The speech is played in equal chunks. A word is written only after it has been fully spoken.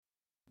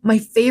My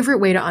favorite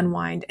way to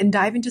unwind and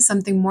dive into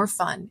something more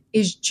fun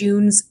is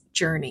June's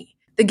Journey.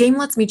 The game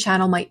lets me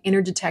channel my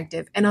inner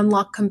detective and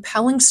unlock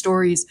compelling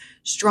stories,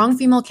 strong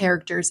female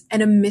characters,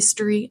 and a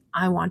mystery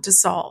I want to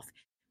solve.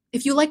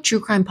 If you like true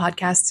crime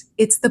podcasts,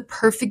 it's the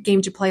perfect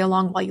game to play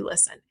along while you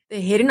listen.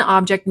 The Hidden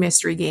Object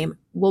Mystery Game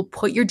will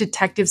put your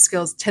detective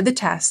skills to the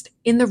test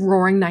in the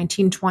roaring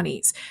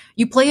 1920s.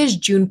 You play as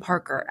June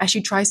Parker as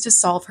she tries to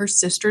solve her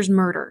sister's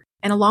murder,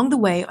 and along the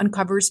way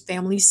uncovers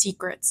family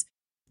secrets.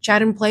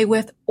 Chat and play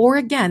with or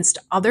against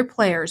other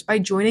players by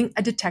joining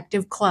a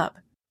detective club.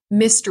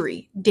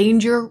 Mystery,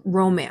 danger,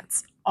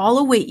 romance all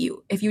await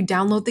you if you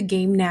download the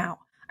game now.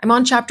 I'm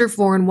on chapter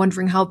 4 and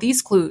wondering how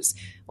these clues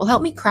will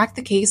help me crack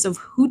the case of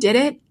who did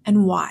it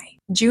and why.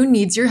 June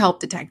needs your help,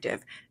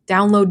 detective.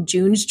 Download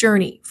June's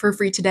Journey for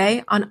free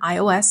today on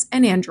iOS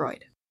and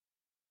Android.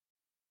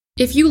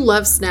 If you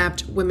love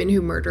Snapped Women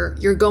Who Murder,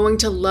 you're going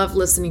to love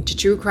listening to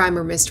true crime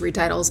or mystery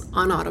titles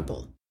on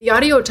Audible. The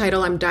audio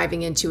title I'm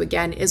diving into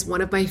again is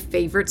one of my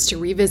favorites to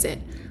revisit,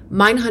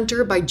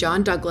 Mindhunter by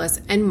John Douglas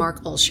and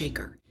Mark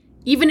Olshaker.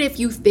 Even if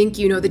you think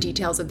you know the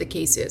details of the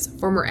cases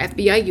former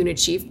FBI unit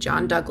chief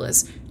John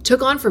Douglas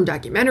took on from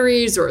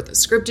documentaries or the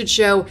scripted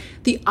show,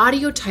 the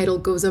audio title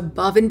goes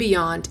above and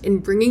beyond in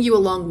bringing you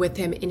along with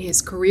him in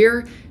his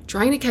career,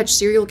 trying to catch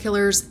serial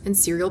killers and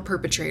serial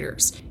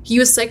perpetrators. He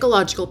used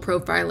psychological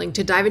profiling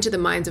to dive into the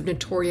minds of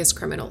notorious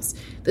criminals.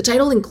 The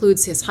title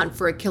includes his hunt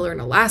for a killer in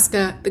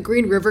Alaska, the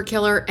Green River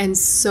Killer, and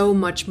so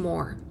much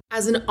more.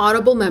 As an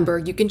Audible member,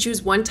 you can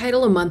choose one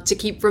title a month to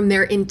keep from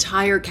their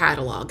entire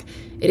catalog.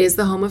 It is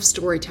the home of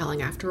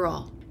storytelling, after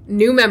all.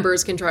 New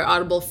members can try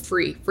Audible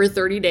free for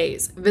 30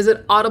 days.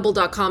 Visit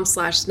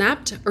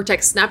audible.com/snapped or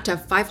text SNAP to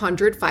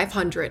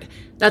 500-500.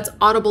 That's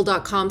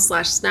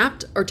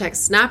audible.com/snapped or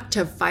text SNAP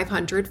to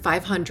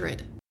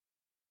 500-500.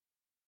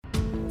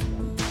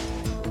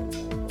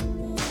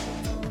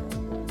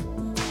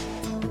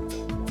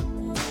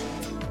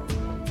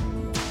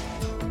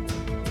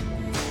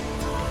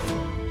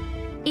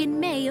 In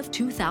May of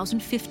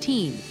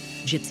 2015,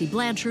 Gypsy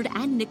Blanchard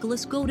and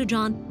Nicholas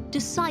Godejohn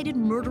decided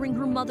murdering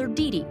her mother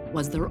Dee Dee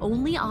was their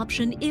only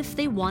option if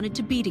they wanted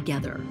to be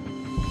together.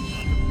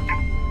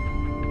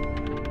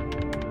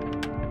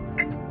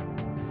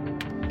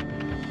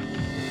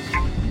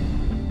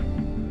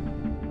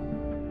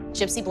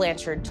 Gypsy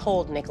Blanchard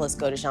told Nicholas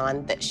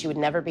Godejohn that she would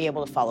never be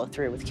able to follow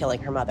through with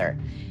killing her mother,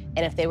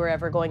 and if they were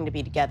ever going to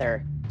be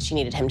together, she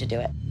needed him to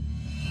do it.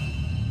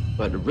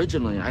 But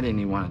originally, I didn't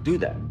even want to do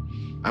that.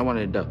 I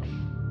wanted to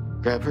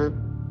grab her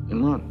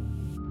and run.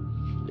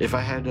 If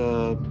I had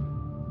to,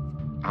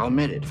 I'll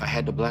admit it, if I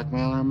had to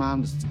blackmail her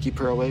mom to keep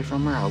her away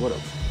from her, I would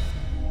have.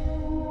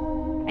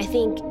 I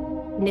think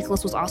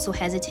Nicholas was also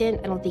hesitant.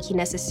 I don't think he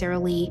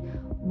necessarily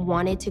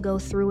wanted to go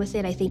through with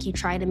it. I think he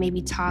tried to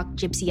maybe talk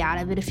Gypsy out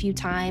of it a few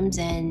times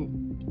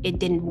and it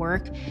didn't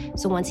work.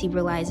 So once he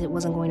realized it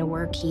wasn't going to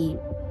work, he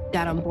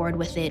got on board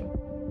with it.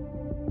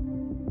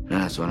 And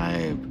that's when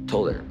I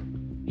told her,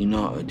 you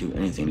know I would do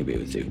anything to be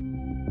with you.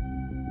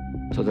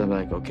 So they're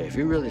like, okay, if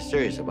you're really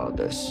serious about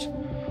this,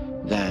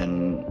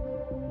 then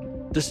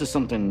this is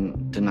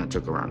something to not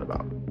joke around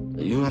about.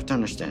 You have to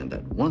understand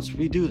that once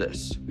we do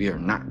this, we are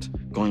not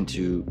going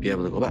to be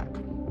able to go back.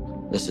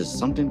 This is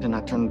something to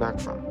not turn back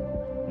from.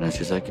 And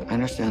she's like, I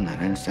understand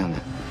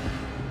that.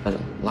 But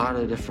a lot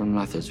of different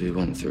methods we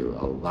went through,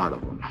 a lot of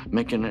them.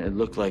 Making it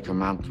look like her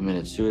mom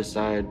committed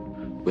suicide,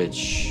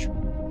 which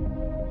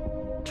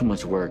too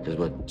much work is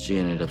what she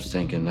ended up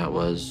thinking that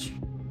was.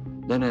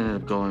 Then ended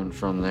up going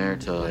from there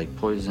to like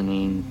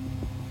poisoning.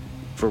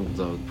 For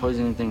the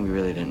poisoning thing, we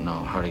really didn't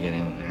know how to get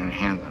in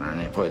hands on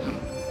any poison.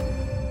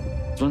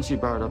 So once she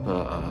brought up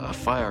a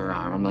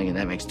firearm, I'm like,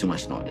 that makes too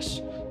much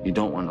noise. You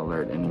don't want to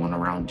alert anyone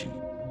around you.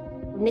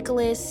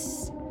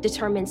 Nicholas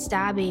determined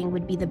stabbing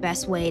would be the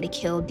best way to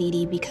kill Dee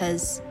Dee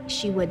because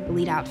she would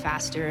bleed out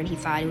faster, and he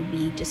thought it would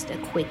be just a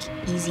quick,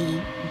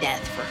 easy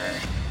death for her.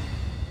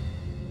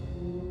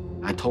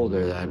 I told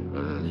her that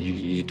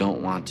you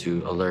don't want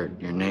to alert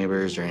your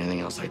neighbors or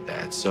anything else like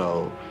that.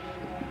 So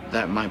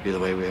that might be the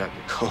way we have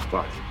to go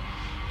about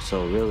it.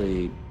 So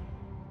really,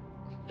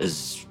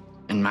 is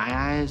in my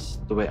eyes,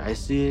 the way I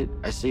see it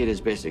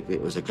as basically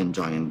it was a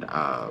conjoined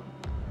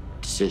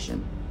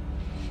decision.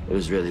 It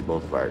was really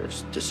both of our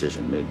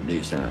decision,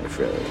 Denise and I,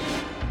 really.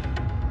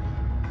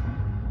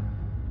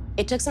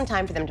 It took some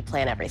time for them to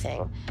plan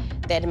everything.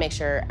 They had to make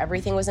sure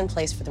everything was in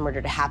place for the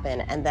murder to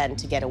happen and then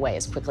to get away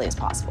as quickly as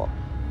possible.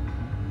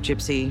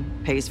 Gypsy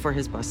pays for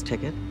his bus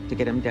ticket to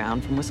get him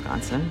down from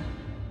Wisconsin.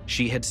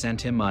 She had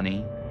sent him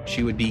money.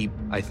 She would be,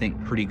 I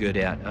think, pretty good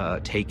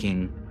at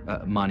taking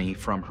money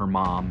from her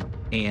mom,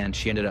 and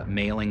she ended up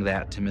mailing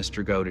that to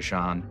Mr.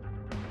 Godejohn.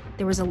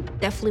 There was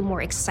definitely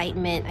more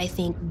excitement, I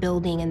think,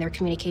 building in their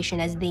communication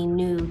as they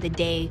knew the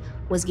day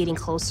was getting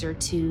closer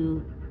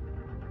to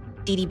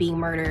Dee Dee being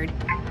murdered.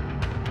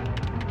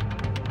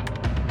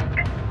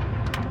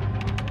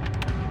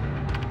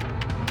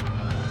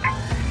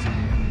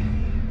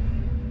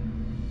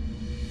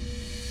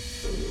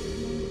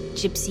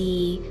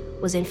 Gypsy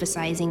was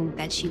emphasizing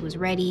that she was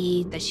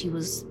ready, that she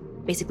was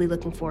basically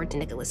looking forward to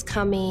Nicholas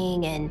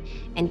coming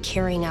and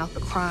carrying out the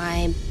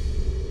crime.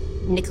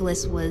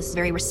 Nicholas was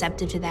very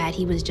receptive to that.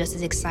 He was just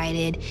as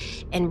excited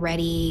and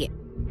ready.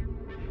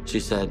 She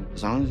said,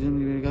 as long as you're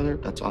gonna be together,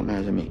 that's all that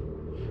matters to me.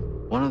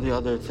 One of the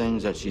other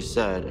things that she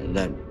said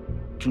that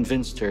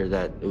convinced her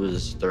that it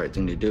was the right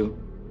thing to do,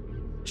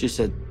 she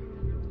said,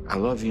 I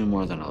love you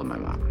more than I love my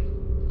mom.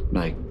 I'm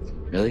like,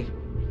 really?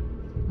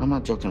 I'm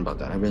not joking about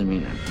that, I really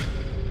mean it.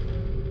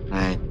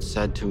 I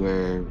said to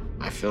her,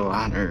 I feel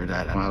honored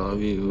that I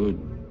love you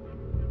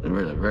in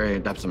the very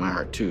depths of my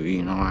heart too.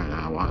 You know,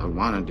 I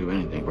want to do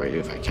anything for you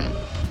if I can.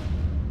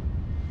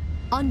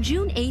 On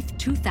June 8,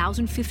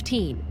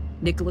 2015,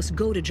 Nicholas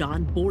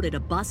Godejohn boarded a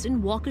bus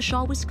in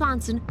Waukesha,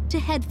 Wisconsin to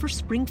head for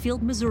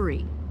Springfield,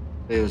 Missouri.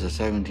 It was a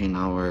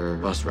 17-hour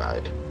bus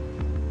ride.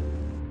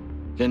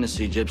 Getting to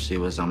see Gypsy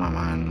was on my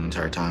mind the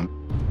entire time.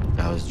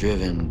 I was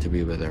driven to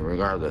be with her.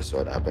 Regardless of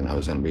what happened, I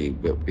was going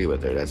to be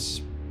with her.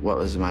 That's what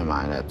was in my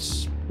mind.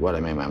 That's what I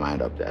made my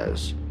mind up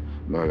as,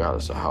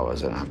 regardless of how it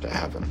was going to have to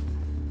happen.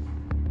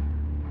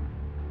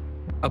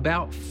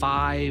 About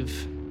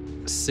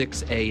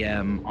 6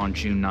 a.m. on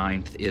June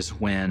 9th is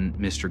when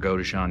Mr.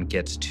 Godejohn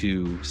gets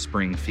to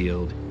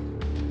Springfield.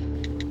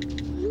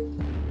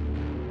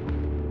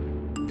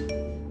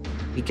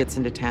 He gets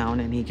into town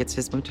and he gets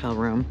his motel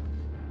room.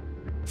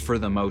 For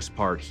the most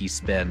part, he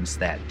spends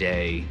that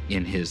day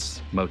in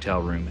his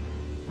motel room.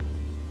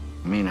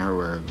 Me and her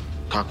were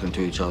talking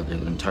to each other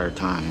the entire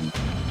time.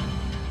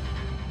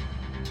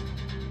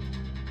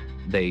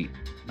 They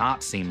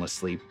not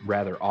seamlessly,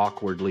 rather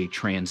awkwardly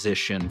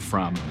transition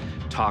from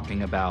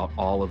talking about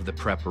all of the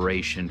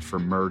preparation for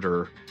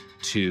murder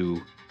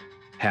to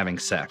having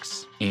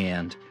sex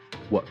and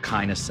what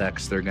kind of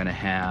sex they're gonna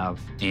have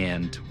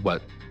and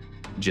what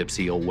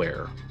Gypsy will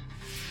wear.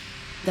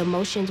 The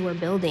emotions were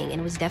building, and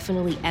it was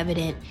definitely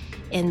evident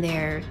in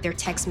their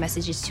text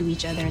messages to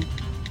each other.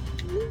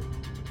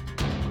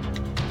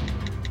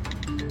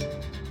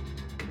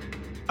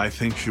 I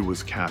think she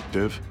was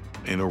captive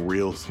in a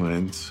real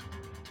sense.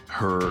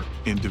 Her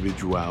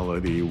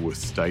individuality was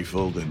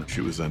stifled and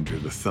she was under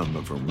the thumb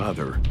of her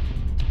mother.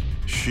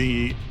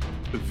 She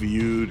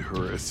viewed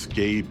her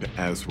escape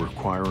as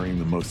requiring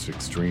the most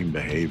extreme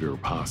behavior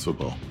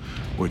possible,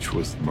 which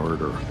was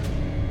murder.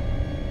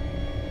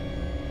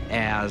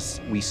 As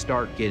we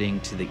start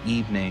getting to the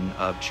evening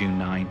of June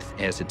 9th,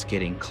 as it's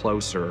getting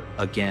closer,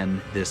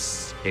 again,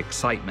 this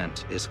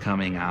excitement is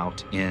coming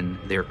out in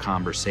their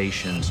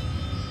conversations.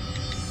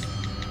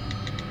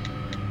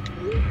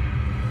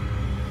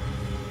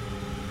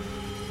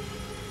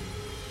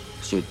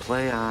 She would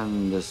play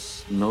on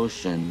this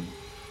notion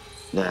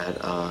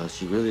that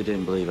she really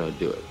didn't believe I would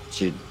do it.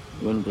 She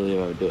wouldn't believe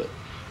I would do it.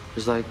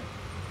 It's like,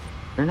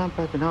 you're not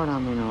backing out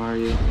on me now, are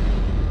you?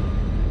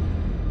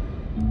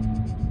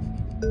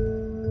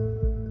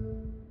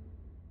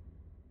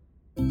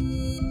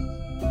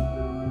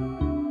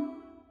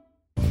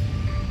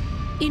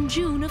 In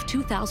June of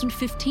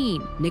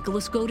 2015,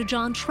 Nicholas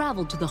Godejohn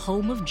traveled to the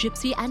home of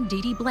Gypsy and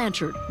Dee Dee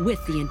Blanchard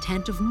with the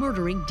intent of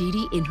murdering Dee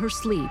Dee in her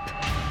sleep.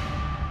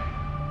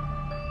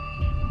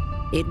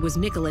 It was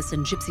Nicholas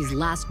and Gypsy's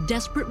last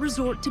desperate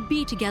resort to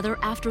be together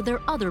after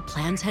their other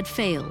plans had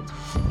failed.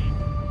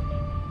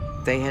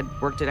 They had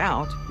worked it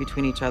out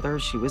between each other.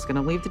 She was going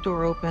to leave the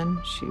door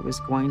open. She was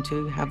going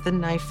to have the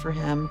knife for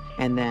him.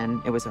 And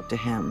then it was up to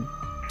him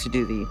to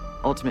do the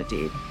ultimate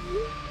deed.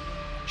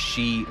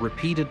 She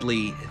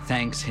repeatedly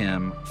thanks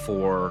him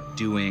for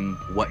doing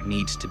what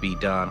needs to be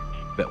done.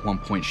 At one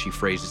point, she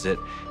phrases it,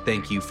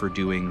 "Thank you for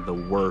doing the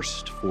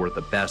worst for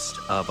the best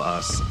of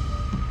us."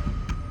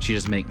 She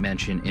does make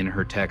mention in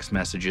her text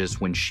messages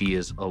when she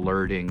is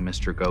alerting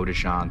Mr.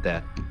 Godejohn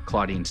that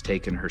Claudine's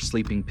taken her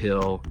sleeping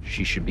pill,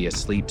 she should be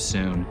asleep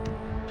soon.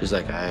 She's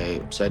like,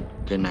 I said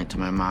goodnight to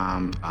my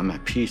mom. I'm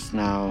at peace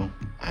now.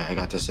 I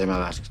got to say my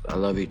last I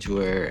love you to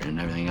her and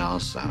everything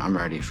else. I'm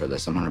ready for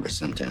this. I'm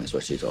 100% in, is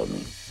what she told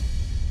me.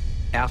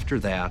 After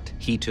that,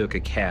 he took a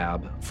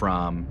cab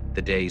from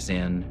the Days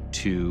Inn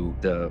to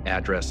the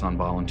address on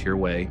Volunteer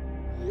Way.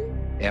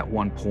 At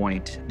one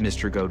point,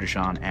 Mr.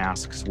 Godejohn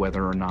asks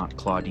whether or not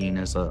Claudine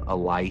is a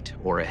light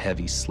or a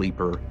heavy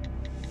sleeper.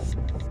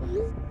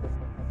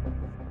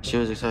 She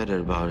was excited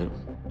about it,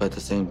 but at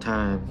the same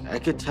time, I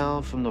could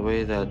tell from the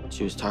way that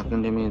she was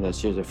talking to me that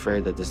she was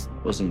afraid that this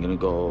wasn't gonna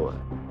go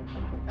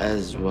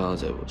as well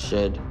as it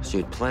should. She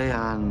would play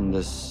on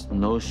this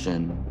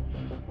notion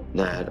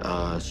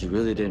that she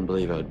really didn't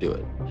believe I would do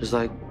it. She's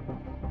like,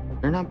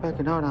 you're not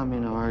backing out on me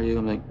now, are you?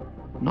 I'm like,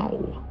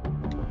 no.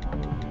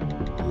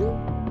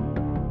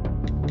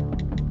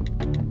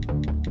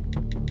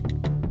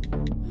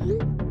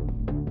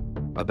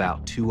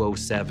 About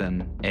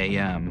 2:07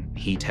 a.m.,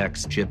 he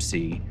texts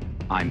Gypsy,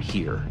 "I'm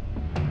here."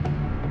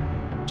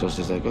 So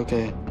she's like,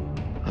 okay,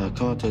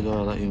 come up to the door,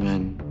 I'll let you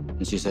in.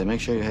 And she said, make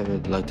sure you have your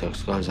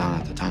latex gloves on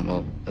at the time.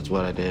 Well, that's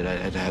what I did. I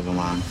had to have them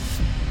on.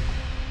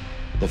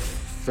 The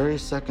very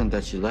second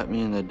that she let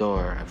me in the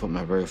door, I put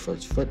my very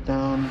first foot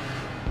down.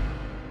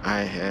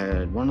 I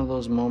had one of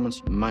those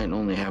moments you might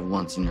only have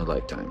once in your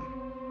lifetime.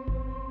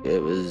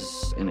 It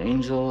was an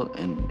angel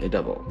and a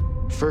devil.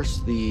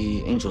 First,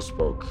 the angel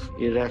spoke.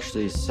 It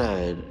actually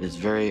said, his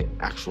very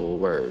actual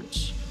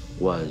words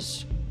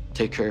was,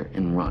 take her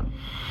and run.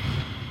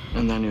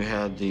 And then you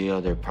had the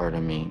other part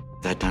of me,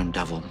 that damn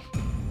devil.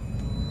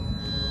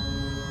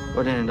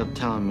 What it ended up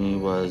telling me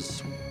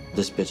was,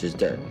 this bitch is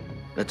dead.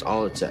 That's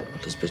all it said,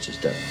 this bitch is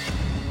dead.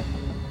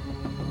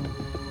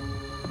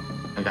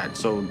 I got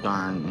so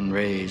darn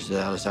enraged that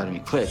the other side of me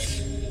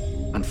clicked.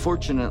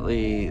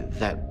 Unfortunately,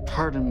 that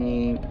part of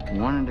me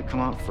wanted to come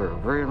out for a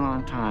very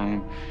long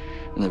time,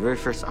 and the very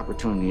first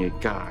opportunity it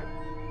got,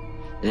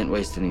 it didn't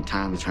waste any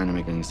time trying to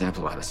make an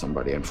example out of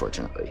somebody,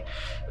 unfortunately.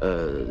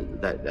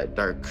 That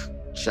dark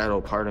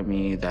shadow part of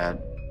me that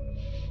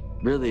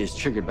really is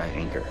triggered by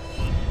anger.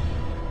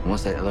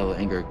 Once that level of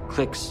anger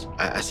clicks,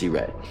 I see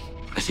red.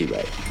 I see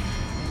red.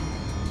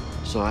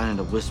 So I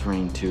ended up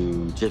whispering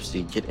to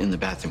Gypsy, get in the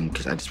bathroom,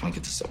 because I just want to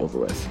get this over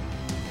with.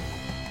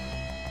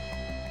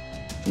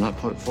 From that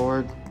point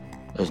forward,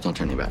 there's no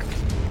turning back.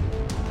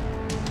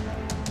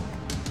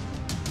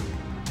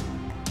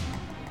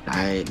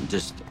 I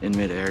just, in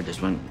midair,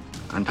 just went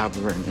on top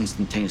of her and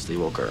instantaneously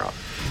woke her up.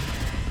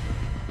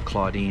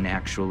 Claudine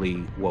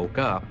actually woke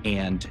up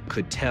and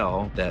could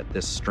tell that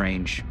this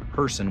strange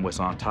person was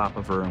on top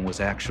of her and was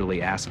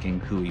actually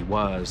asking who he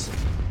was.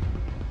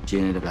 She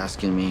ended up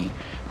asking me,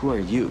 who are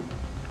you?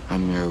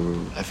 I'm your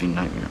effing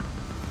nightmare.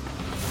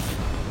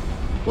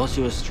 While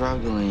she was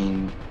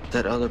struggling,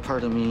 that other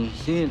part of me,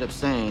 he ended up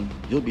saying,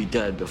 you'll be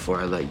dead before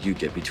I let you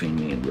get between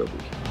me and Ruby.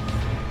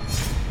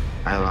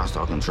 I lost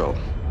all control.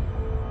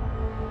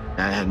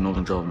 I had no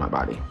control of my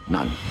body,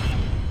 none.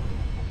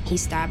 He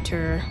stabbed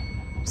her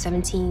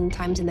 17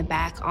 times in the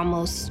back,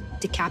 almost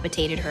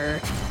decapitated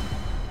her.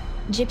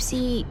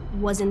 Gypsy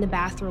was in the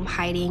bathroom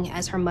hiding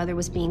as her mother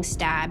was being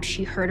stabbed.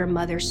 She heard her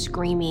mother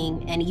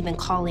screaming and even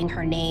calling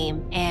her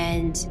name,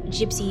 and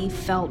Gypsy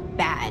felt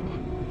bad.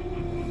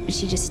 But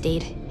she just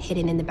stayed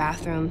hidden in the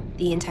bathroom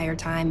the entire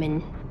time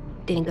and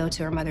didn't go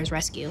to her mother's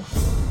rescue.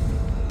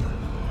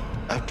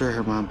 After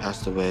her mom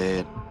passed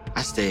away,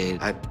 I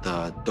stayed at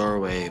the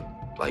doorway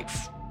like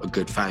a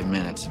good 5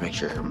 minutes to make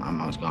sure her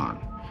mom was gone.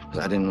 Because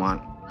I didn't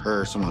want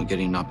her somehow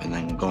getting up and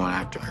then going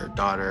after her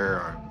daughter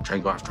or trying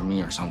to go after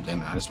me or something.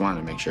 I just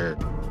wanted to make sure.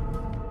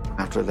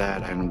 After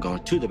that, I ended up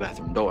going to the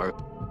bathroom door.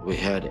 We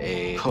had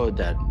a code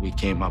that we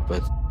came up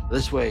with.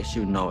 This way, she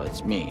would know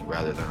it's me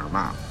rather than her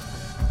mom.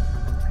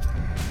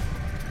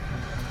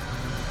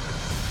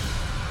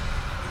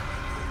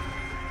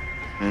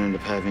 I ended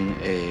up having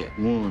a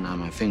wound on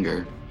my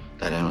finger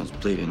that I was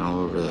bleeding all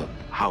over the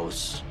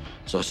house.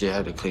 So she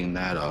had to clean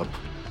that up.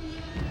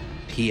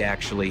 He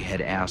actually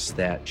had asked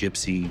that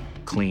Gypsy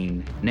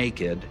clean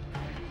naked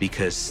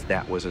because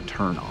that was a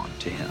turn on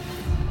to him.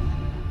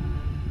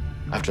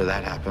 After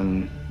that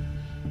happened,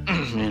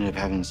 we ended up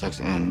having sex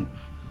in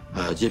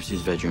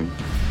Gypsy's bedroom.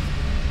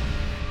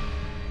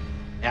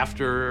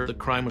 After the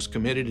crime was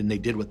committed and they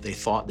did what they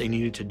thought they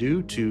needed to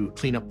do to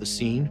clean up the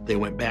scene, they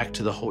went back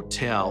to the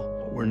hotel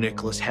where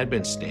Nicholas had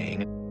been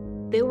staying.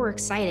 They were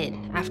excited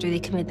after they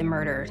committed the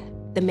murder.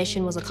 The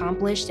mission was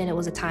accomplished and it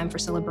was a time for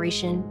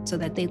celebration so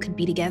that they could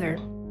be together.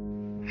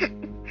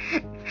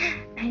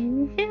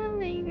 I'm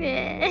feeling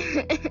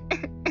it.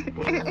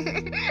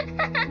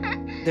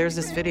 There's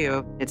this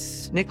video.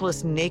 It's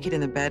Nicholas naked in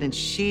the bed and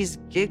she's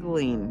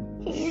giggling.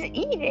 He's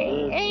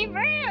eating a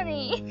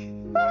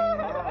brownie.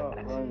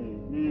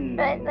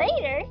 But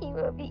later he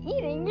will be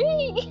eating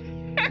me.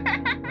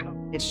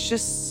 It's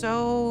just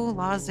so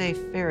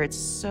laissez-faire. It's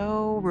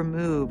so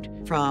removed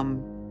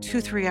from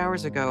 2-3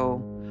 hours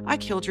ago. I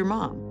killed your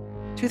mom.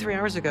 2-3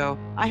 hours ago,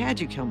 I had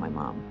you kill my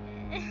mom.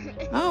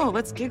 Oh,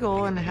 let's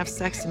giggle and have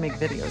sex and make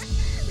videos.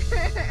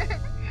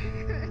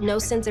 No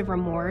sense of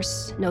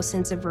remorse, no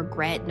sense of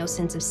regret, no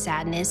sense of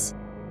sadness.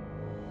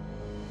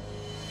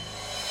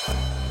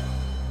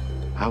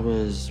 I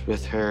was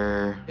with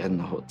her in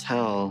the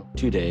hotel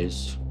 2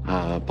 days,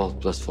 both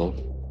blissful.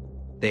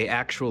 They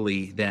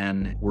actually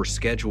then were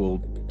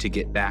scheduled to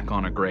get back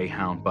on a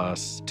Greyhound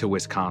bus to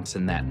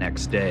Wisconsin that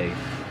next day.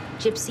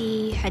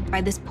 Gypsy had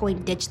by this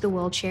point ditched the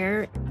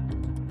wheelchair.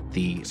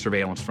 The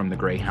surveillance from the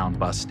Greyhound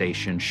bus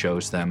station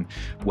shows them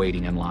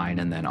waiting in line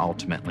and then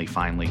ultimately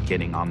finally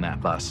getting on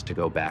that bus to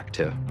go back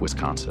to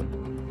Wisconsin.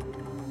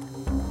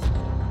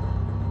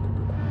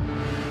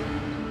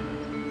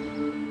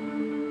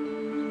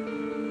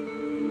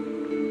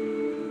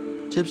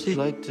 Gypsy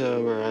liked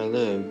where I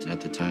lived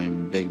at the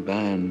time, Big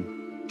Bend.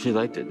 She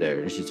liked it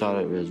there. She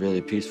thought it was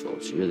really peaceful.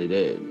 She really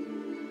did.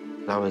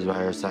 I was by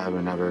her side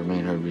whenever I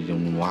made her be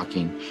doing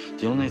walking.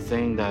 The only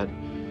thing that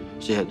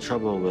she had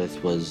trouble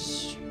with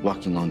was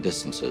walking long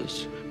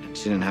distances.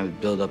 She didn't have to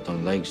build up the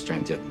leg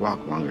strength to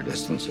walk longer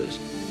distances.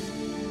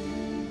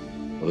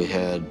 We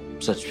had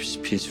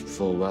such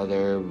peaceful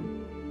weather.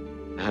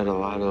 I had a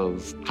lot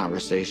of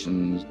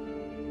conversations.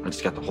 I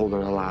just got to hold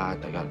her a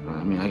lot. I got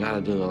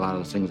to do a lot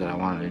of the things that I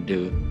wanted to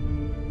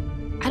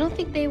do. I don't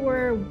think they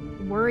were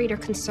worried or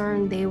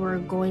concerned they were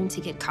going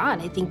to get caught.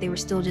 I think they were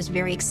still just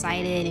very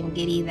excited and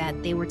giddy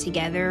that they were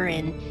together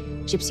and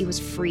Gypsy was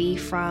free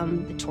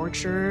from the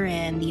torture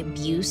and the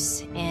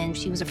abuse, and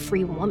she was a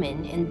free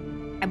woman.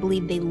 And I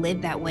believe they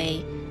lived that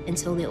way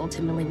until they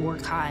ultimately were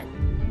caught.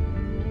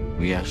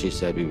 We actually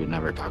said we would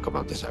never talk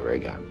about this ever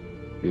again.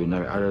 We would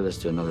never utter this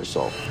to another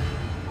soul.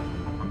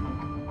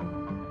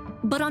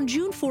 But on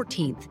June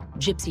 14th,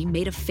 Gypsy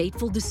made a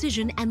fateful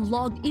decision and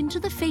logged into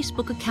the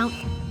Facebook account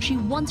she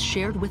once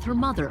shared with her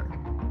mother.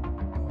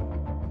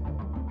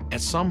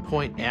 At some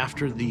point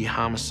after the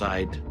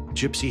homicide,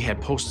 Gypsy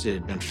had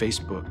posted on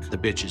Facebook, "The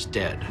bitch is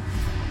dead."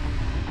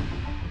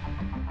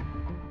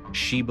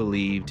 She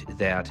believed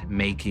that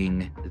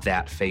making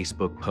that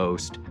Facebook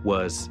post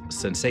was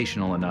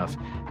sensational enough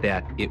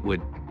that it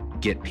would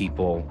get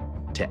people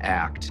to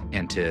act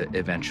and to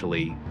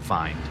eventually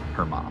find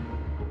her mom.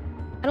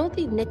 I don't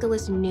think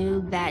Nicholas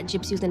knew that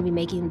Gypsy was going to be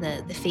making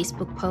the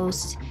Facebook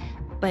post,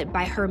 but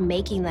by her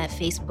making that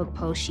Facebook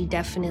post, she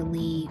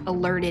definitely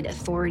alerted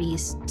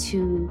authorities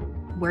to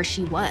where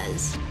she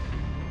was.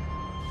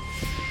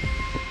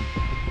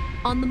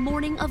 On the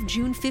morning of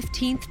June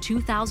 15th,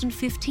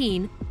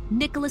 2015,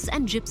 Nicholas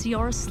and Gypsy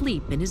are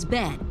asleep in his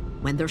bed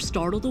when they're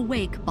startled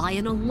awake by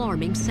an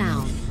alarming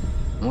sound.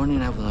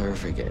 Morning I will never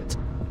forget.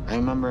 I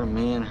remember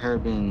me and her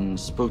being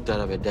spooked out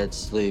of a dead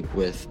sleep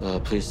with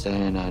police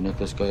saying,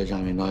 "Nicholas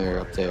Godejohn, we know you're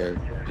up there.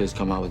 Please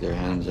come out with your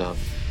hands up."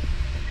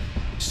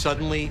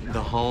 Suddenly,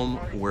 the home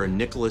where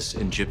Nicholas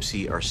and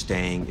Gypsy are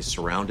staying is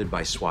surrounded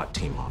by SWAT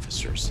team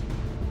officers.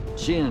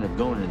 She ended up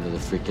going into the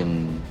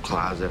freaking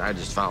closet. I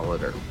just followed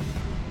her.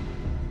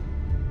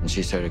 And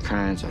she started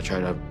crying, so I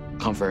tried to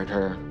comfort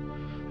her.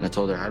 And I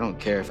told her, I don't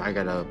care if I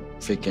gotta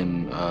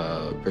freaking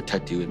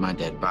protect you with my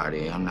dead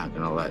body. I'm not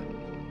gonna let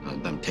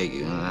them take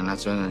you. And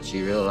that's when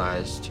she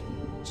realized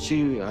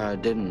she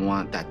didn't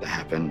want that to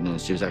happen.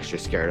 And she was actually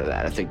scared of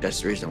that. I think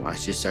that's the reason why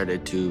she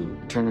started to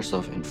turn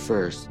herself in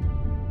first.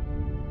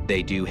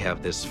 They do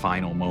have this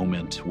final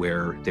moment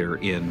where they're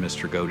in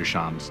Mr.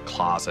 Godejohn's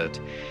closet,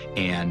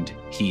 and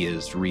he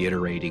is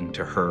reiterating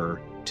to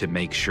her to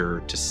make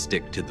sure to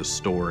stick to the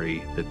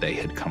story that they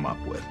had come up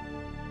with.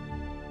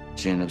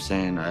 She ended up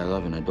saying, "I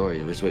love and adore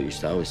you," is what we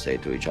used to always say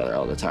to each other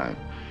all the time.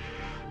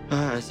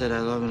 I said, "I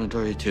love and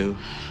adore you too."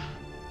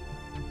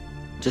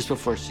 Just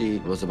before she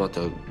was about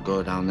to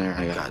go down there,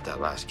 I got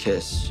that last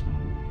kiss.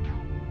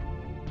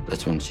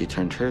 That's when she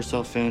turned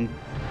herself in.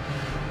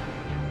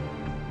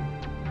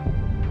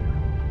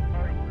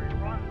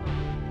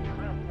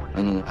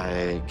 And then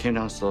I came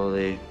down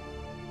slowly,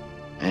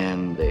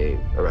 and they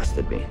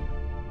arrested me.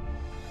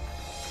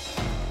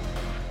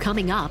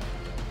 Coming up,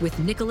 with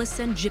Nicholas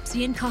and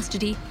Gypsy in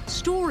custody,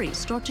 stories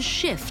start to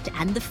shift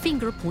and the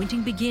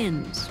finger-pointing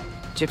begins.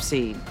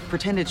 Gypsy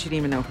pretended she didn't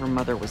even know her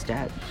mother was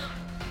dead.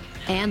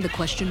 And the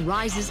question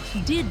rises,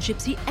 did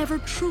Gypsy ever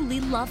truly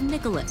love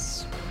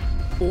Nicholas?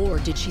 Or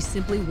did she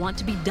simply want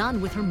to be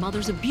done with her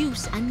mother's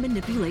abuse and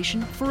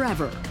manipulation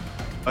forever?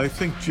 I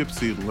think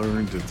Gypsy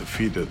learned at the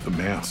feet of the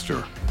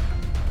master.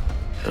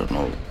 I don't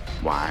know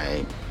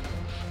why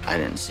I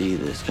didn't see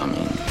this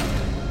coming.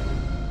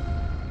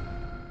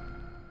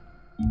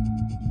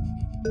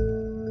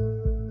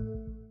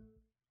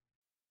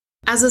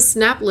 As a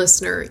Snap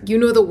listener, you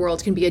know the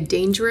world can be a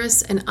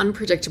dangerous and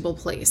unpredictable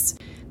place.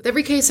 With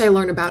every case I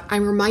learn about,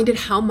 I'm reminded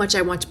how much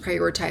I want to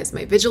prioritize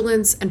my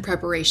vigilance and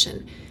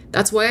preparation.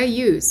 That's why I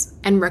use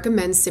and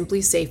recommend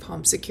Simply Safe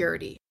Home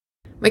Security.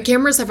 My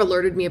cameras have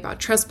alerted me about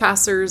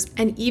trespassers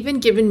and even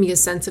given me a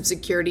sense of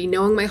security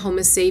knowing my home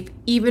is safe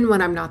even when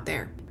I'm not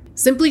there.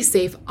 Simply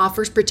Safe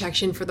offers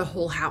protection for the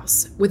whole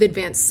house with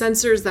advanced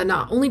sensors that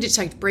not only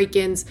detect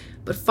break-ins,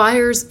 but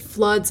fires,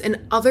 floods,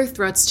 and other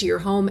threats to your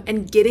home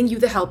and getting you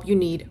the help you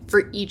need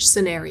for each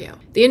scenario.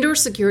 The indoor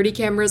security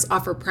cameras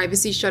offer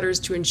privacy shutters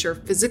to ensure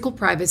physical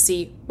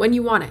privacy when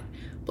you want it.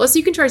 Plus,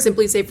 you can try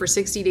Simply Safe for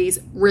 60 days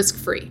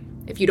risk-free.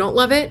 If you don't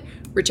love it,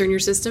 return your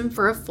system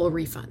for a full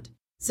refund.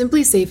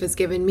 Simply Safe has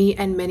given me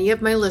and many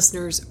of my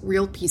listeners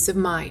real peace of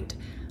mind.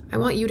 I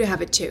want you to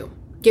have it too.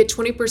 Get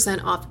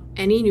 20% off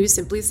any new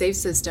Simply Safe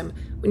system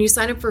when you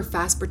sign up for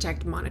Fast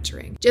Protect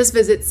monitoring. Just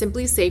visit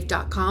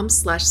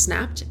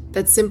simplysafe.com/snapped.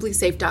 That's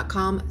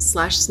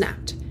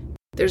simplysafe.com/snapped.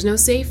 There's no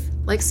safe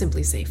like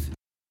Simply Safe.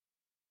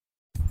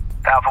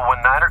 Alpha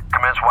 19er,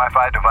 commence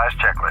Wi-Fi device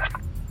checklist.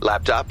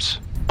 Laptops,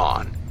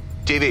 on.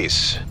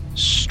 TVs,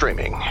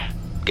 streaming.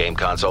 Game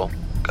console,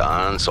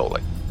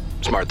 consoling.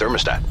 Smart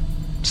thermostat,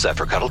 set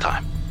for cuddle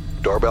time.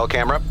 Doorbell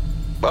camera,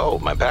 oh,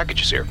 my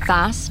package is here.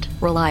 Fast,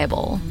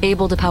 reliable,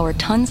 able to power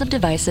tons of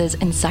devices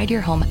inside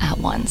your home at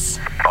once.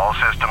 All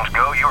systems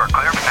go, you are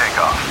clear for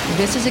takeoff.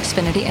 This is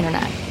Xfinity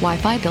Internet,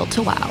 Wi-Fi built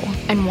to wow.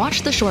 And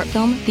watch the short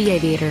film, The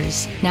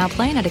Aviators, now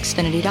playing at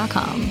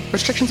Xfinity.com.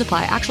 Restrictions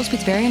apply, actual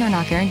speeds vary and are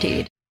not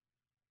guaranteed.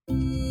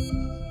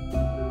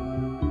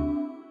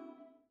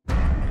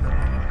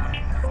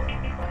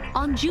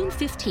 On June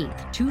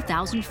 15th,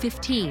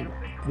 2015,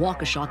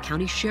 Waukesha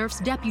County Sheriff's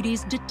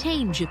deputies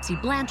detained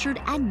Gypsy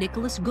Blanchard and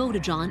Nicholas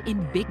Godejohn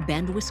in Big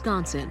Bend,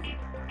 Wisconsin.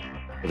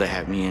 They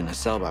had me in a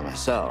cell by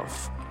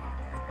myself.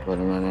 What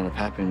ended up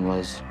happening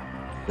was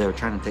they were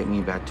trying to take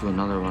me back to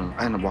another one.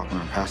 I ended up walking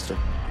right past her.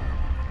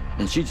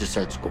 And she just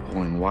starts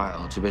going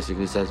wild. She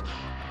basically says,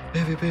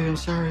 baby, I'm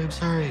sorry.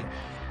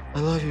 I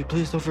love you.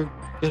 Please don't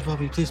forget about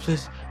me.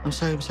 Please. I'm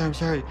sorry.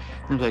 And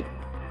I'm like,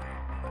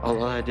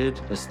 all I did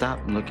is stop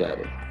and look at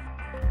her.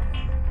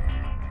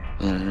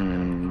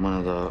 And one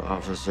of the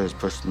officers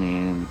pushed me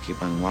and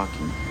keep on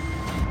walking.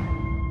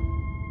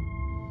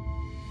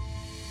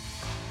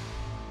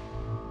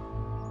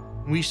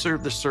 We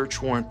served the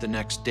search warrant the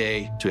next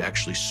day to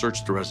actually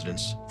search the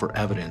residence for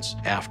evidence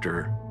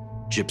after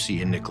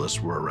Gypsy and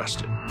Nicholas were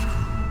arrested.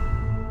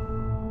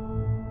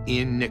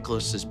 In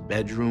Nicholas's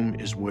bedroom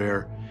is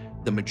where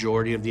the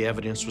majority of the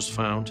evidence was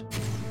found.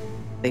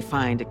 They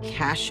find a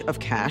cache of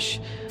cash,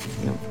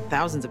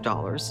 thousands of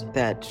dollars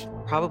that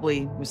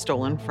probably was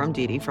stolen from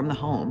Dee Dee from the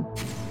home.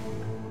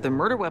 The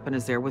murder weapon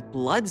is there with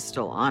blood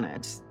still on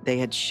it. They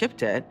had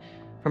shipped it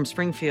from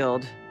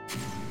Springfield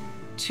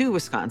to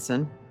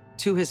Wisconsin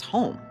to his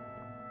home.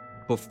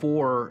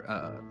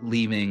 Before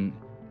leaving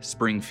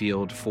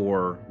Springfield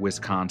for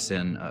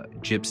Wisconsin,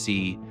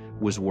 Gypsy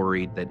was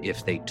worried that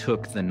if they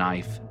took the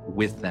knife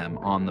with them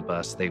on the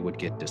bus, they would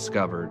get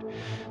discovered.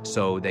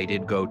 So they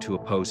did go to a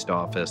post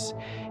office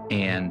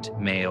and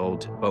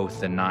mailed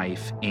both the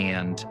knife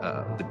and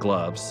the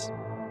gloves.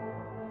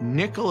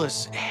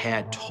 Nicholas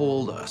had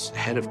told us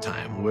ahead of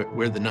time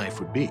where the knife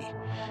would be.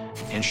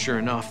 And sure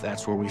enough,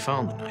 that's where we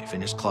found the knife,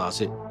 in his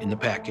closet, in the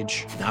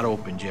package, not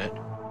opened yet.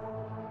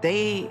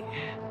 They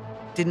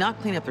did not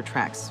clean up their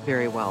tracks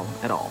very well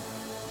at all.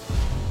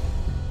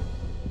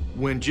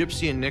 When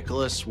Gypsy and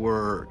Nicholas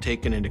were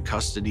taken into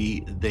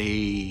custody,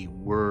 they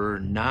were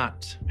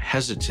not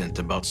hesitant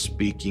about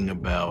speaking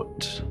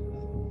about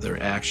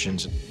their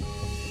actions.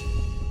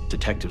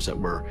 Detectives that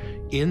were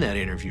in that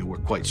interview were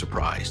quite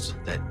surprised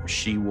that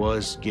she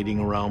was getting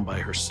around by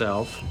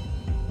herself,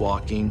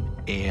 walking,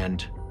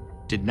 and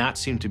did not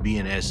seem to be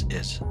in as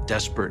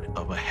desperate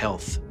of a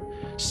health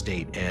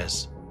state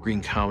as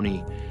Greene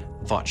County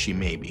thought she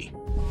may be.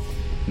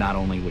 Not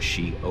only was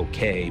she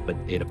okay, but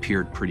it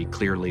appeared pretty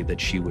clearly that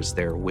she was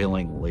there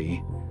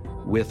willingly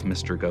with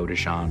Mr.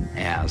 Godejohn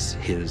as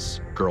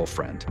his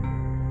girlfriend.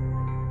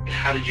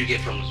 How did you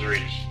get from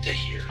Missouri to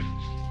here?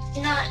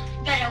 Not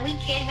about a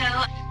week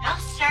ago. It all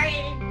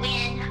started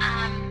when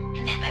I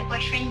met my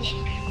boyfriend Nick.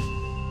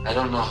 I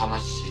don't know how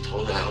much she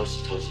told you. I hope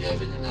she told you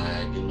everything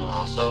that I do know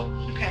also.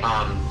 Okay.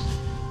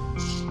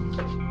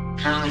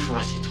 Apparently from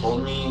what she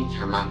told me,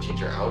 her mom kicked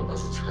her out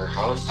of her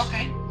house.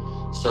 Okay.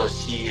 So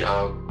she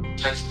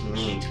texted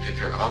me to pick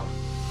her up.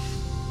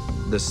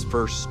 This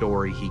first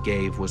story he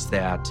gave was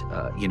that,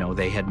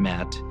 they had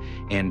met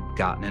and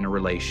gotten in a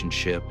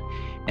relationship,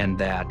 and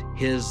that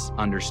his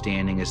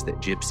understanding is that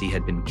Gypsy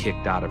had been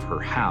kicked out of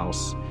her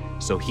house,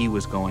 so he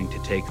was going to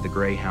take the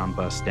Greyhound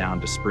bus down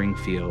to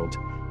Springfield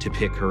to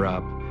pick her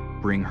up,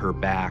 bring her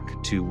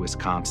back to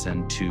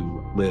Wisconsin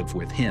to live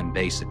with him,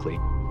 basically.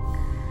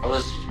 I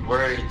was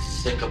worried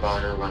sick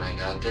about her when I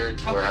got there,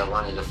 to where I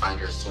wanted to find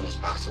her as soon as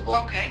possible.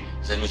 Okay.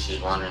 Because I knew she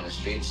was wandering the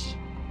streets.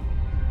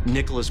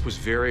 Nicholas was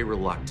very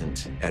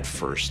reluctant at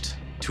first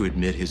to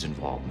admit his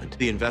involvement.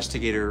 The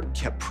investigator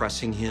kept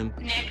pressing him.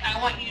 Nick, I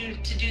want you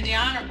to do the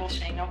honorable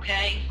thing,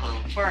 okay?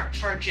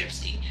 For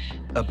Gypsy.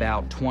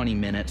 About 20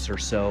 minutes or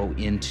so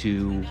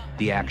into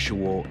the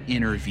actual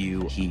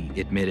interview, he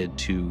admitted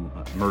to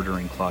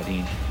murdering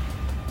Claudine.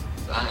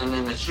 And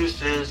then the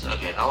truth is,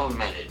 okay, I'll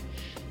admit it.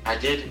 I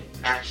did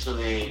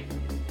actually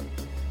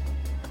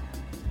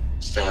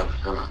stab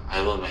her mom.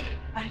 I will admit it.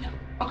 I know.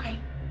 Okay.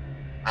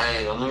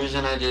 The only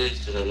reason I did it is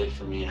because I did it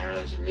for me and her.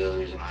 That's the real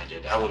reason I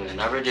did it. I would have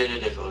never did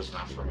it if it was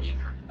not for me and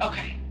her.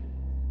 Okay.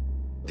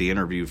 The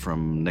interview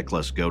from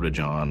Nicholas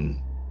Godejohn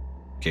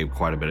gave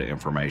quite a bit of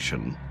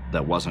information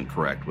that wasn't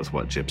correct with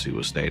what Gypsy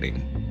was stating.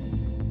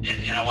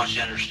 And I want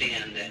you to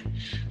understand that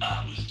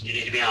you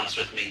need to be honest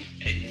with me.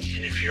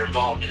 And if you're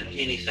involved in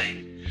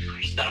anything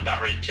that I'm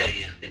about ready to tell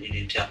you, then you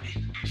need to tell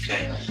me,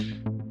 okay?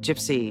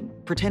 Gypsy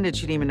pretended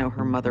she didn't even know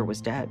her mother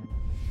was dead.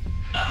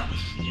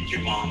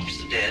 Your mom's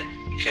dead,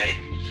 okay?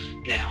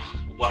 Now,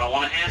 what I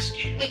want to ask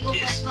you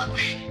is,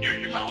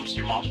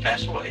 your mom's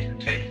passed away,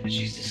 okay?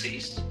 She's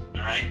deceased,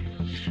 all right?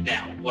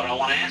 Now, what I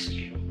want to ask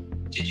you,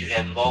 did you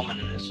have involvement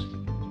in this?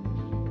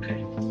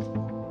 Okay.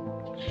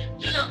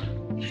 No.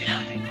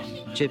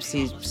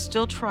 Gypsy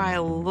still try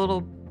a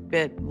little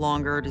bit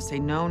longer to say,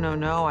 no,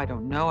 I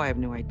don't know. I have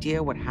no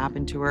idea what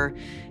happened to her.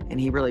 And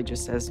he really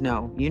just says,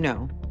 no, you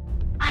know.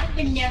 I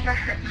would never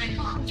hurt my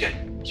mom.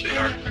 Okay,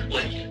 sweetheart,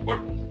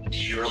 do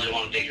you really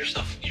want to dig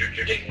yourself? You're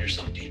digging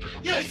yourself deeper.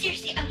 Okay? No,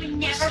 seriously, I would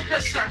never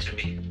hurt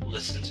her.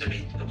 Listen to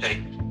me,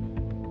 okay?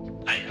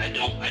 I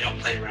don't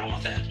play around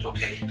with that,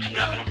 okay? I'm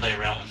not gonna play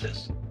around with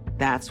this.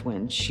 That's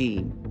when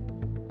she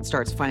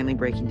starts finally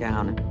breaking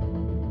down.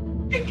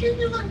 I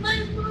do love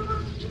my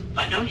mom.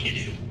 I know you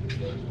do.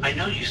 I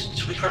know you,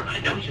 sweetheart, I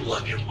know you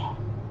love your mom.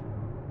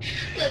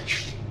 Look,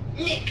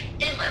 Nick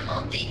and my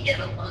mom didn't get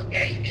along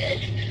very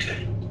good.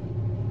 Okay.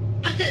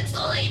 But that's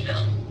all I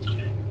know.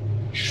 Okay.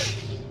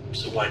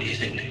 So why do you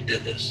think Nick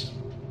did this?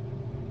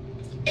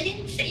 I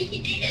didn't say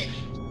he did.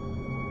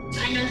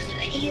 I know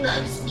that he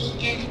loves me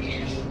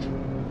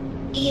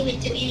and he would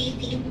do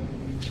anything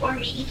for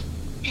me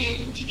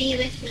and to be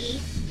with me.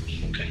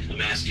 Okay,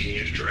 I'm asking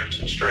you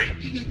direction straight.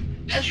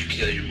 Mm-hmm. Did you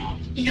kill your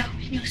mom? No,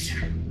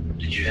 sir.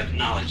 Did you have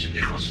knowledge that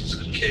Nicholas was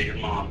going to kill your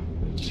mom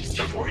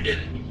before he did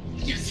it?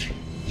 No, sir.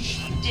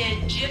 Did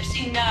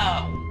Gypsy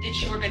know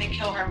that you were going to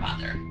kill her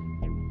mother?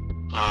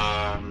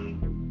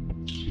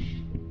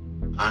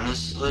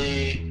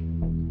 Honestly,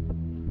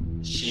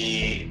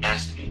 she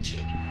asked me to.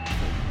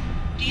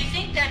 Do you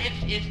think that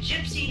if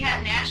Gypsy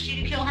hadn't asked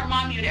you to kill her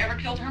mom, you'd ever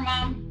killed her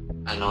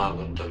mom? I know I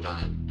wouldn't have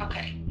done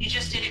Okay, you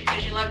just did it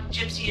because you loved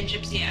Gypsy and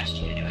Gypsy asked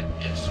you to do it.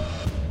 Yes.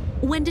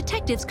 When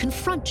detectives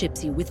confront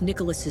Gypsy with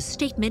Nicholas's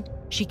statement,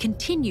 she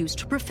continues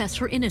to profess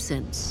her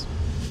innocence.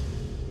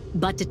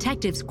 But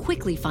detectives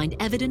quickly find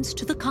evidence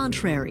to the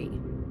contrary.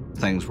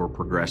 Things were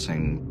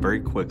progressing very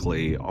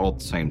quickly all at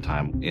the same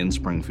time in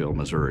Springfield,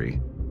 Missouri.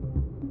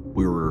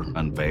 We were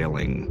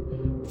unveiling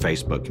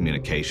Facebook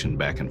communication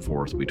back and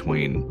forth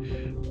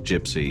between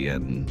Gypsy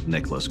and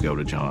Nicholas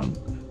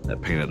Godejohn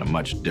that painted a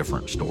much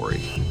different story.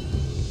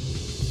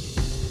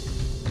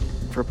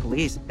 For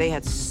police, they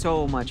had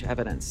so much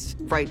evidence,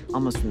 right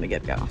almost from the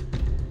get-go.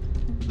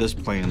 This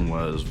plan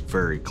was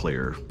very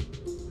clear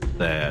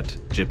that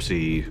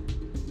Gypsy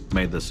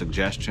made the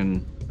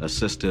suggestion,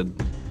 assisted.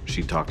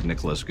 She talked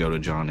Nicholas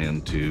Godejohn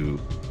into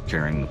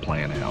carrying the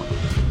plan out.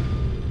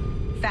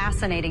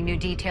 Fascinating new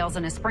details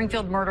in a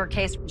Springfield murder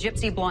case.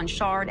 Gypsy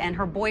Blanchard and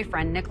her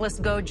boyfriend, Nicholas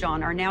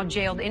Godejohn, are now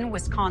jailed in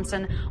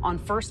Wisconsin on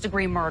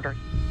first-degree murder.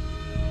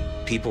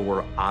 People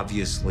were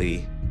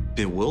obviously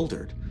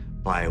bewildered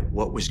by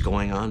what was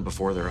going on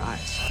before their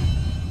eyes.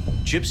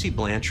 Gypsy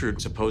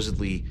Blanchard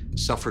supposedly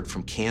suffered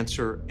from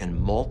cancer and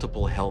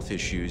multiple health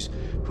issues,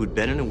 who'd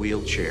been in a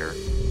wheelchair,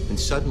 and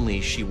suddenly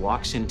she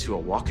walks into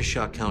a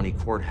Waukesha County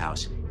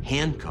courthouse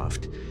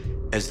handcuffed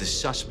as the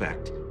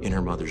suspect in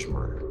her mother's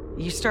murder.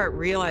 You start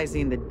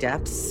realizing the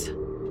depths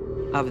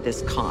of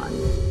this con.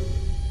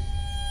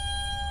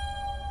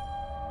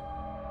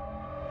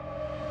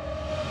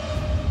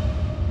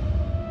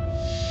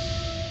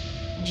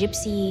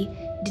 Gypsy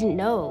didn't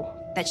know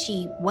that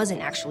she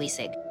wasn't actually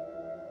sick.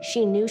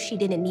 She knew she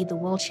didn't need the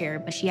wheelchair,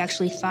 but she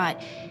actually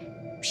thought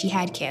she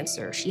had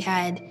cancer. She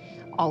had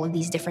all of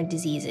these different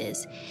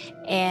diseases.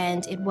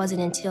 And it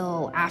wasn't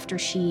until after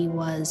she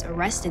was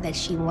arrested that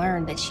she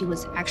learned that she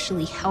was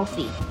actually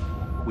healthy.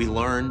 We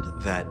learned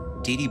that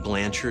Dee Dee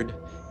Blanchard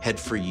had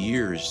for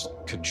years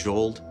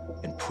cajoled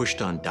and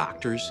pushed on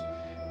doctors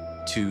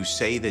to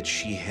say that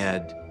she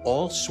had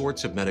all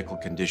sorts of medical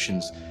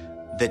conditions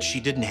that she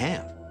didn't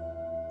have.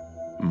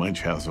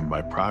 Munchausen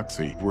by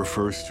proxy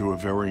refers to a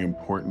very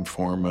important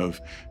form of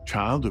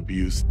child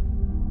abuse.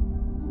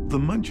 The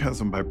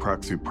Munchausen by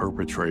proxy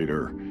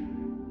perpetrator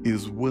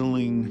is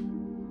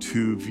willing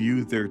to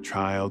view their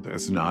child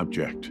as an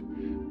object,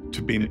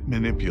 to be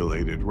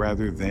manipulated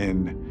rather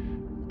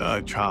than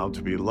a child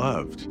to be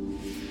loved.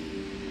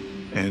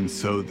 And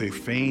so they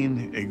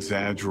feign,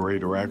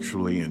 exaggerate, or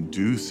actually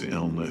induce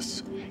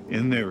illness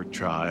in their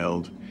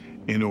child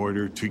in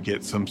order to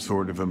get some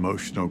sort of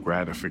emotional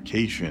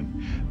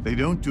gratification. They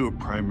don't do it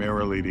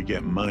primarily to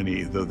get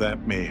money, though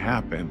that may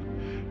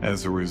happen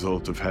as a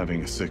result of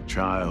having a sick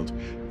child.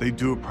 They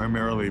do it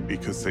primarily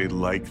because they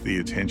like the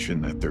attention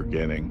that they're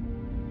getting.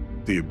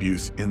 The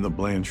abuse in the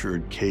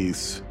Blanchard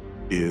case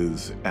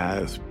is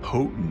as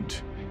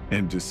potent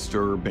and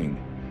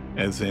disturbing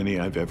as any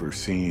I've ever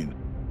seen.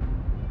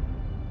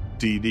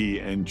 Dee Dee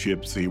and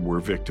Gypsy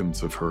were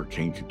victims of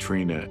Hurricane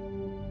Katrina.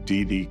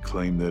 Dee Dee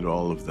claimed that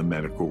all of the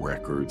medical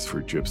records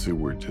for Gypsy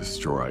were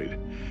destroyed,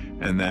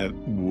 and that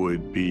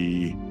would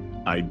be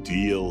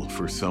ideal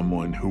for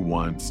someone who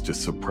wants to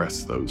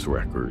suppress those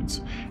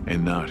records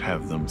and not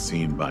have them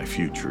seen by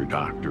future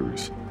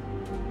doctors.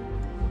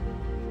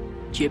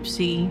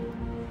 Gypsy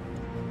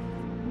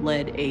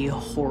led a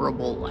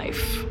horrible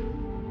life.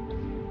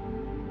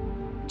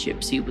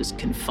 Gypsy was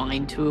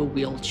confined to a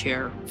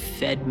wheelchair,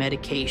 fed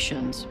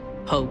medications,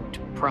 poked,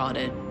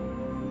 prodded.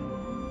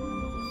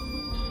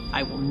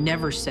 I will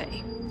never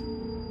say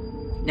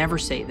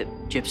that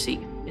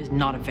Gypsy is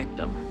not a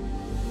victim.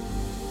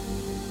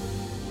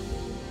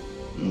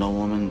 No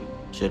woman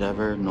should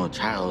ever, no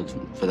child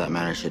for that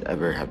matter, should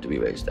ever have to be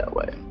raised that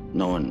way.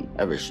 No one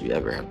ever should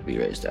ever have to be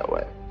raised that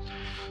way.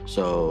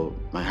 So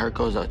my heart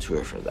goes out to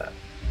her for that.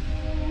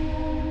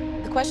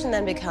 The question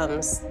then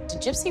becomes,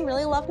 did Gypsy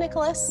really love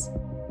Nicholas?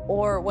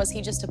 Or was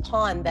he just a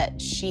pawn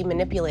that she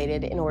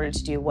manipulated in order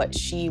to do what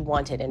she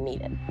wanted and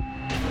needed?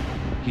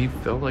 He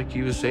felt like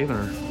he was saving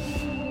her.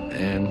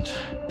 And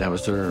that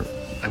was their,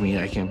 I mean,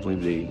 I can't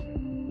believe they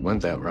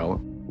went that route.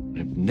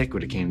 If Nick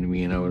would have came to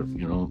me and I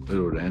would, it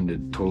would have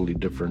ended totally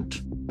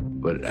different.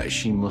 But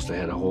she must have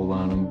had a hold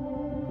on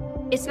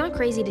him. It's not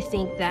crazy to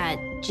think that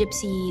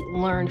Gypsy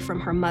learned from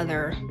her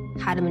mother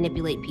how to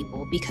manipulate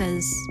people,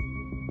 because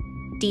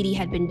Dee Dee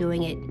had been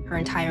doing it her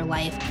entire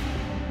life.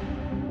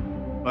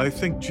 I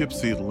think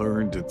Gypsy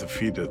learned at the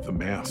feet of the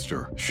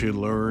master. She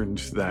learned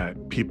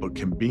that people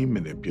can be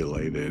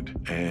manipulated,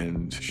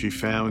 and she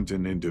found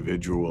an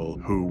individual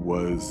who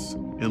was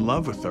in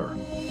love with her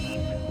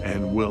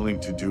and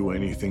willing to do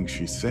anything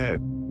she said.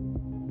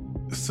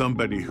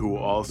 somebody who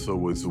also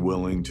was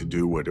willing to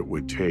do what it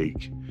would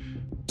take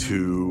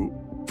to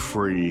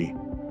free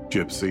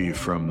Gypsy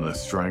from the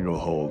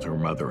stranglehold her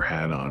mother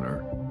had on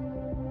her.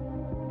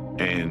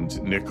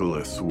 And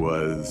Nicholas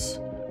was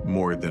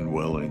more than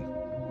willing.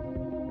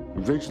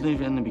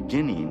 Originally, in the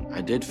beginning,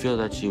 I did feel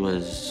that she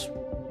was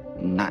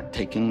not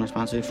taking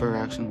responsibility for her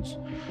actions.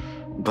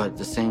 But at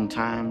the same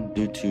time,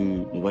 due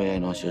to the way I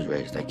know she was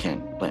raised, I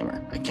can't blame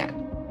her. I can't.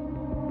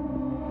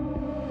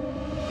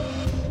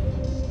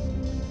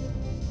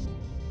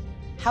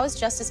 How is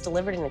justice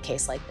delivered in a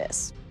case like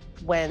this,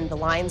 when the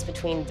lines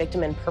between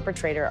victim and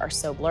perpetrator are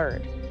so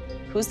blurred?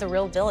 Who's the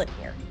real villain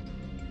here?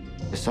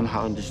 I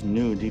somehow just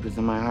knew deep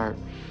within my heart,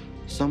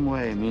 some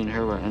way me and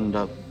her would end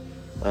up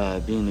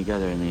being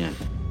together in the end.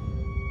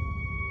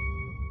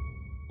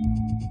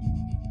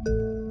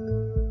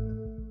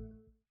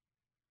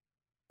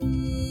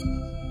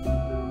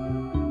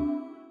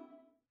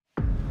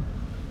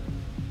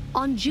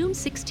 On June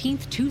 16,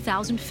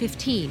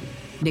 2015,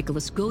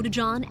 Nicholas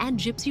Godejohn and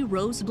Gypsy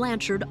Rose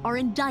Blanchard are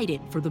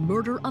indicted for the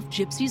murder of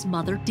Gypsy's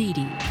mother, Dee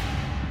Dee.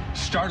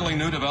 Startling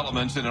new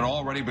developments in an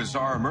already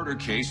bizarre murder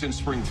case in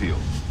Springfield.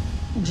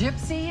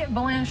 Gypsy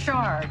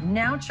Blanchard,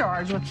 now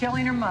charged with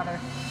killing her mother.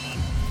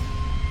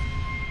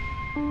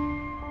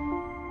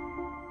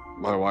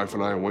 My wife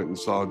and I went and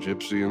saw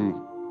Gypsy in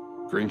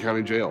Greene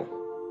County Jail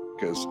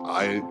because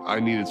I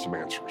needed some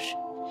answers.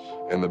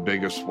 And the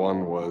biggest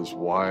one was,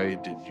 why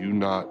did you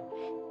not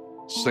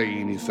say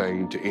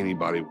anything to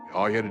anybody?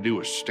 All you had to do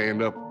was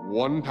stand up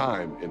one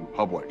time in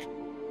public,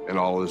 and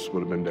all this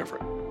would have been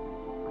different.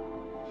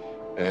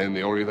 And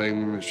the only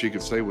thing she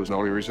could say was, the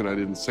only reason I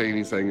didn't say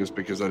anything is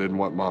because I didn't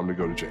want Mom to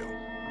go to jail.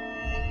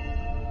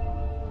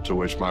 To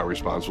which my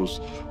response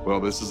was, well,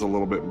 this is a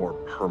little bit more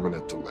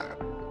permanent than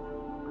that.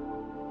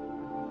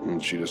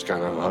 And she just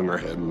kind of hung her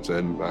head and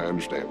said, I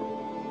understand.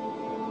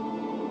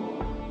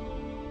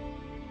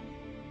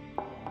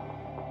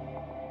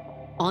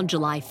 On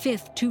July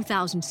 5,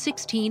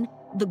 2016,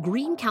 the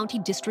Greene County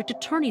District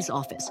Attorney's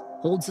Office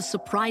holds a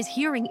surprise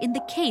hearing in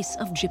the case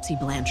of Gypsy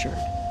Blanchard.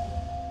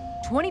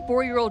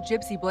 24-year-old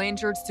Gypsy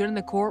Blanchard stood in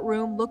the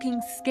courtroom looking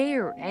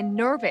scared and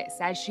nervous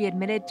as she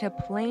admitted to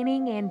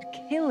planning and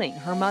killing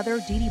her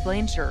mother, Dee Dee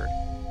Blanchard.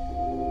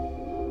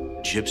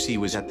 Gypsy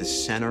was at the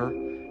center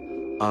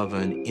of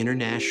an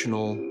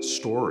international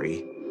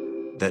story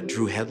that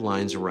drew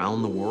headlines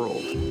around the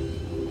world.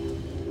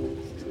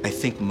 I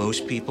think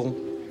most people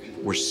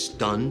were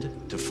stunned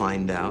to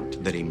find out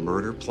that a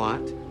murder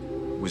plot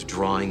was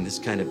drawing this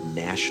kind of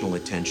national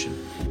attention.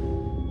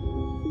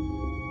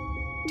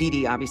 Dee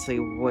Dee obviously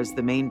was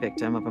the main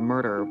victim of a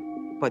murder,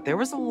 but there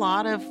was a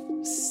lot of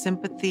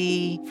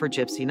sympathy for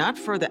Gypsy, not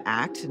for the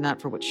act,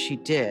 not for what she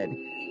did,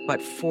 but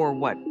for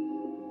what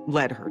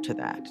led her to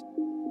that.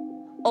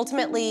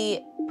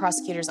 Ultimately,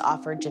 prosecutors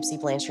offered Gypsy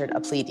Blanchard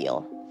a plea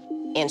deal,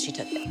 and she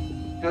took it.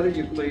 How did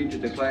you plead to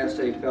the Class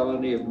A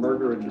felony of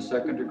murder in the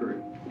second degree?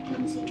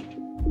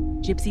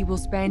 Gypsy will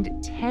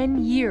spend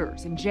 10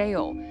 years in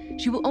jail.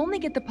 She will only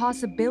get the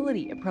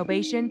possibility of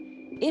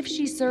probation if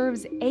she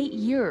serves 8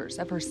 years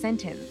of her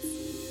sentence.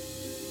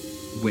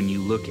 When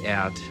you look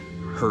at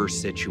her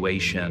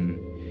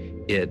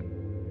situation, it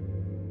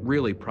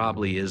really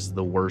probably is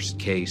the worst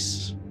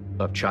case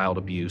of child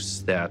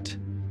abuse that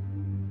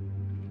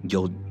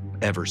you'll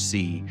ever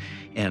see.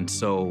 And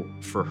so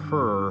for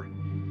her,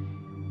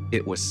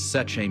 it was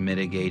such a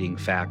mitigating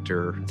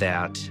factor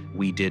that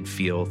we did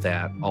feel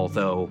that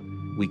although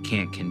we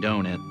can't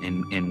condone it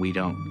and we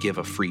don't give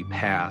a free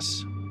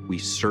pass, we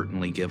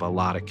certainly give a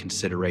lot of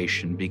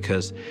consideration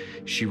because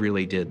she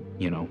really did,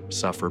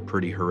 suffer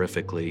pretty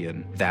horrifically,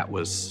 and that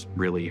was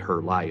really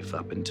her life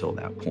up until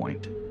that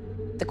point.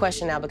 The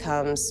question now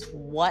becomes,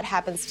 what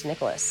happens to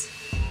Nicholas?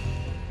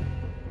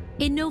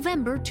 In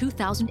November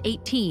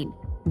 2018,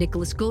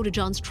 Nicholas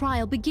Godejohn's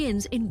trial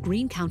begins in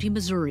Greene County,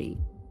 Missouri.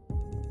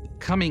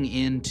 Coming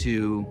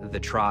into the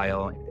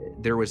trial,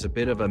 there was a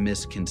bit of a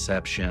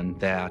misconception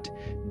that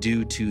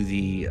due to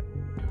the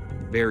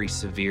very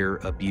severe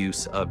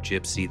abuse of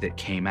Gypsy that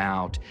came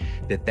out,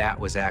 that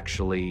was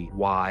actually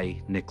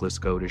why Nicholas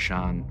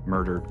Godejohn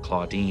murdered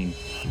Claudine.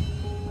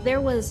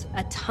 There was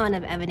a ton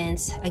of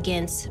evidence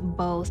against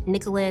both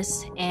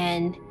Nicholas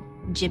and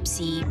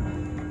Gypsy.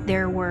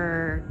 There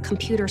were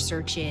computer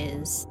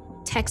searches,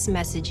 text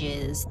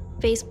messages,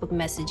 Facebook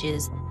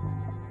messages.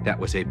 That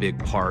was a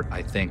big part,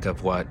 I think,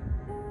 of what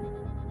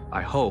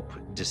I hope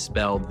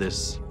dispelled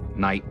this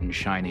knight in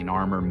shining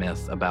armor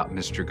myth about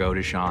Mr.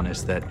 Godejohn,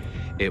 is that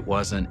it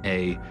wasn't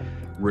a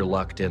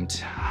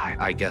reluctant,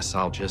 I guess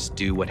I'll just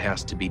do what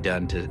has to be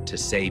done to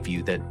save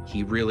you, that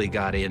he really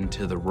got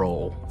into the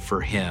role for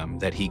him,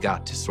 that he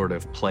got to sort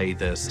of play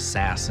this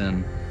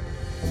assassin.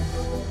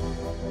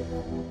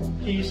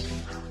 He's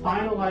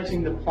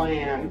finalizing the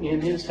plan in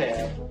his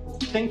head,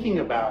 thinking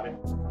about it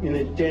in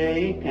a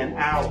day and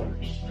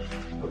hours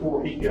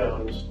before he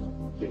goes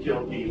to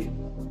kill Dee Dee.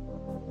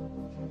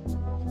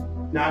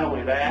 Not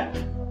only that,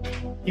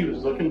 he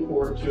was looking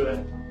forward to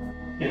it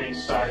and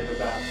excited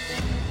about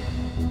it.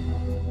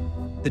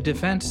 The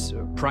defense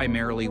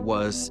primarily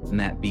was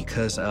that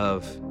because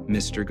of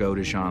Mr.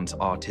 Godejohn's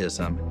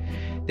autism,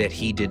 that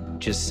he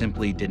just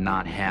simply did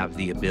not have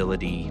the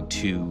ability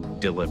to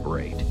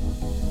deliberate.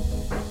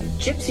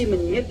 Gypsy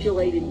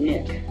manipulated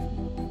Nick,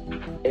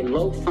 a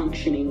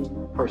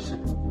low-functioning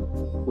person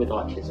with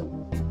autism.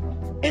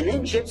 And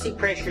then Gypsy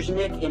pressures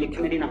Nick into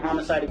committing a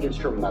homicide against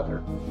her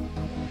mother.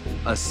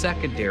 A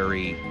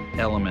secondary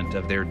element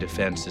of their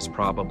defense is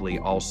probably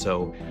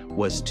also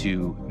was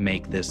to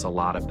make this a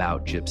lot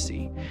about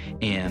Gypsy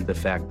and the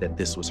fact that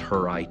this was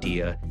her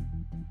idea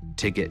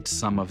to get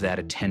some of that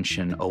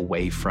attention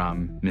away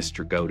from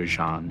Mr.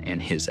 Godejohn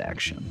and his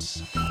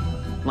actions.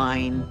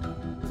 Lying,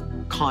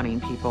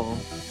 conning people,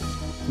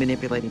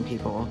 manipulating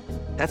people,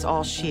 that's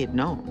all she had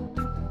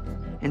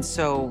known. And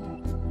so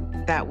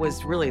that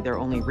was really their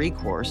only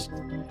recourse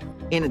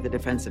in the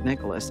defense of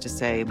Nicholas to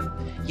say,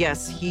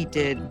 yes, he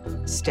did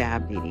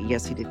stab Dee Dee,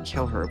 yes, he did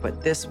kill her,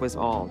 but this was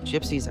all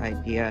Gypsy's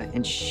idea,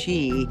 and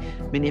she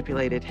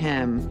manipulated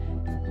him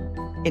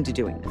into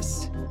doing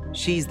this.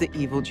 She's the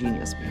evil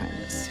genius behind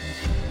this.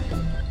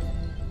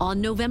 On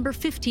November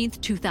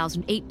 15th,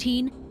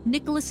 2018,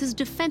 Nicholas's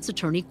defense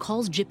attorney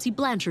calls Gypsy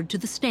Blanchard to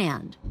the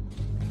stand.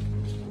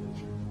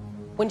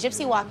 When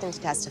Gypsy walked in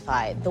to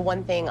testify, the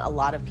one thing a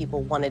lot of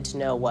people wanted to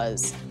know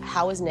was,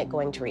 how is Nick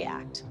going to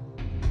react?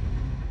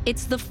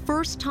 It's the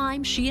first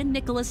time she and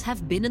Nicholas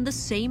have been in the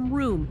same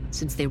room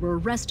since they were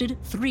arrested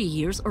 3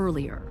 years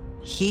earlier.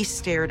 He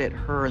stared at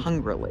her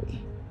hungrily,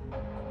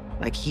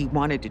 like he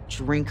wanted to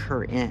drink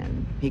her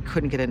in. He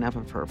couldn't get enough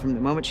of her. From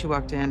the moment she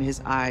walked in,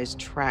 his eyes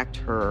tracked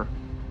her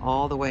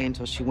all the way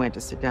until she went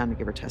to sit down to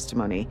give her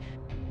testimony.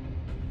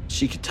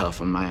 She could tell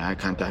from my eye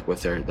contact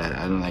with her that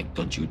I'm like,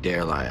 don't you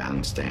dare lie on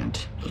the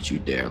stand. Don't you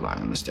dare lie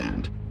on the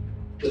stand.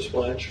 Ms.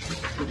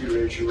 Blanchard, would you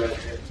raise your right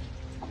hand?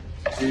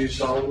 Do you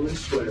solemnly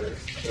swear that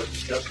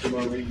the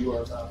testimony you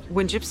are about to...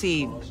 When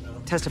Gypsy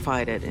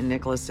testified in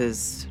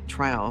Nicholas's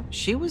trial,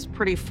 she was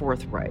pretty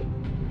forthright.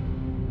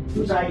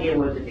 Whose idea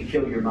was it to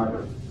kill your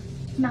mother?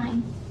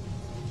 Mine.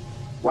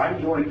 Why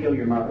did you want to kill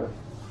your mother?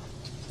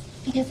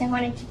 Because I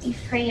wanted to be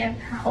free of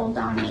her hold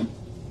on me.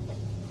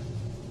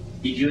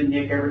 Did you and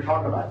Nick ever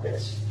talk about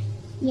this?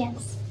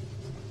 Yes,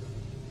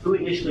 Who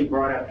initially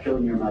brought up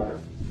killing your mother?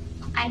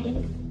 I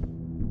did.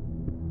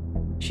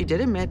 She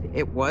did admit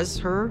it was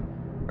her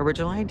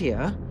original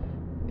idea,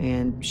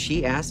 and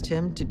she asked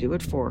him to do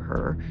it for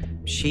her.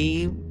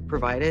 She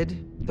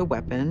provided the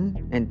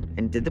weapon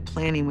and did the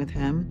planning with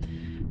him.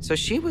 So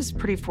she was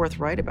pretty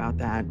forthright about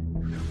that.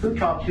 Who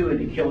talked you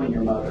into killing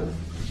your mother?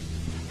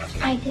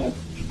 I did.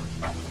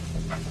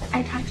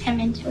 I talked him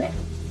into it.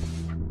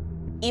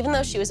 Even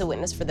though she was a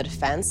witness for the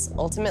defense,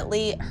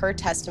 ultimately her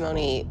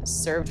testimony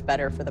served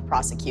better for the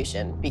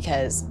prosecution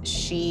because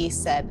she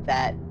said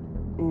that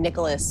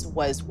Nicholas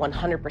was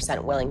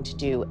 100% willing to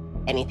do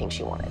anything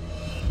she wanted.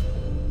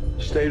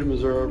 State of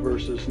Missouri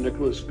versus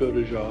Nicholas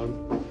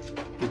Godejohn.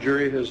 The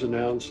jury has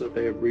announced that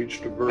they have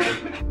reached a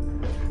verdict.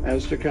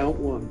 As to count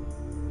one,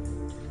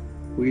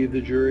 we,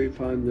 the jury,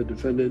 find the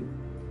defendant,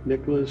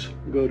 Nicholas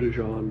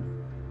Godejohn,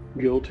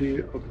 guilty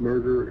of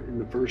murder in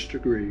the first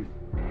degree.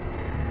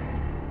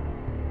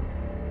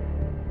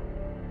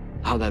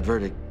 How that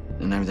verdict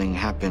and everything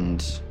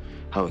happened,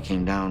 how it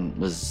came down,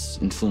 was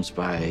influenced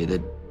by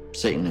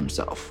Satan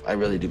himself. I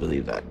really do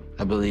believe that.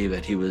 I believe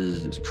that he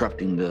was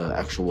corrupting the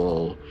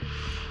actual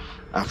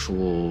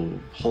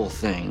whole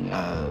thing.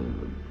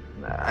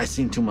 I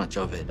seen too much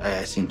of it.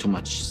 I seen too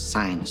much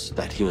signs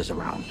that he was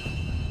around.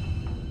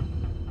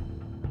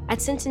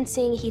 At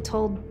sentencing, he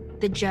told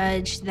the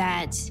judge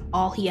that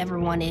all he ever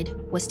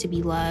wanted was to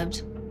be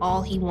loved.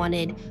 All he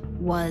wanted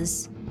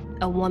was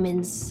a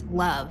woman's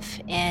love,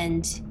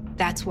 and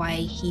that's why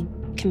he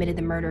committed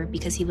the murder,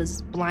 because he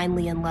was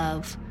blindly in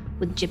love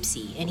with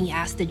Gypsy, and he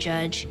asked the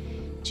judge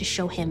to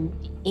show him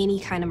any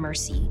kind of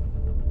mercy.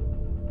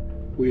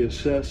 We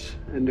assess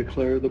and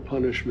declare the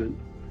punishment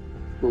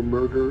for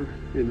murder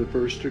in the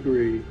first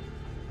degree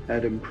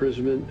at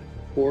imprisonment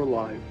or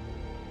life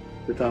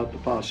without the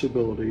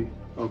possibility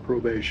of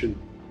probation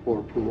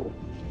or parole.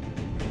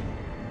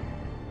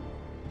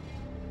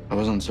 I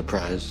wasn't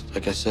surprised.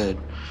 Like I said,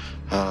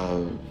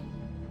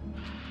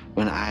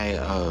 when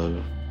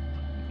I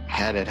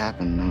had it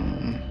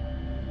happen,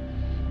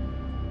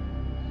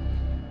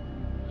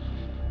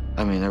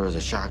 I mean, there was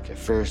a shock at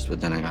first, but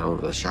then I got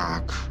over the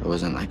shock. It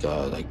wasn't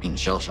like being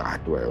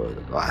shell-shocked where it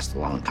would last a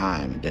long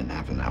time. It didn't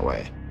happen that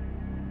way.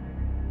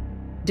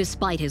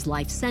 Despite his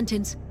life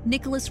sentence,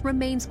 Nicholas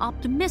remains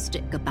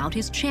optimistic about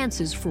his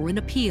chances for an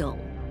appeal.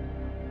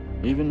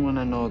 Even when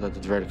I know that the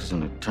verdict is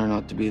going to turn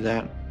out to be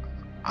that,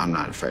 I'm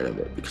not afraid of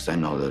it because I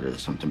know that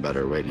there's something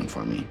better waiting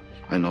for me.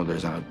 I know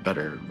there's a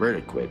better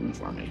verdict waiting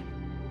for me.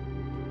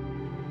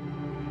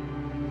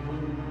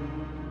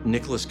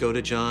 Nicholas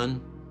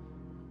Godejohn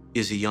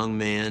is a young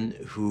man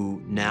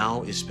who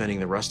now is spending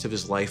the rest of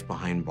his life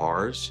behind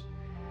bars.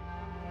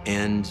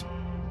 And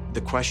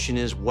the question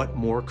is, what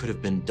more could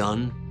have been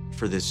done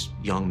for this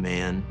young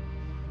man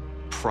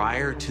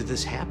prior to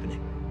this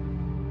happening?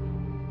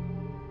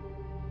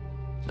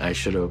 I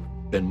should have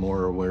been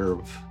more aware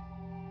of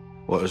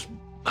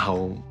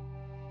how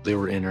they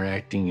were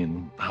interacting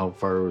and how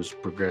far it was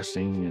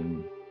progressing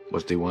and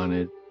what they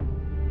wanted.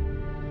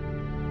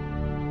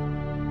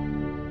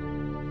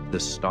 The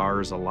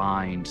stars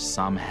aligned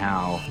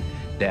somehow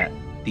that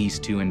these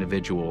two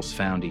individuals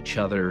found each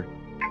other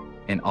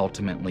and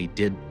ultimately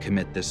did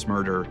commit this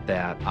murder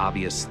that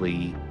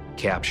obviously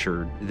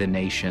captured the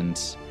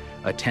nation's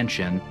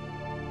attention.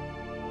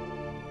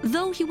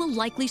 Though he will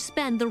likely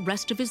spend the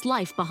rest of his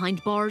life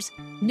behind bars,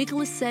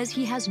 Nicholas says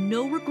he has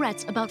no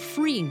regrets about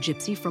freeing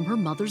Gypsy from her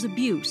mother's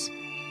abuse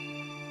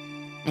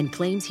and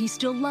claims he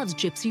still loves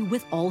Gypsy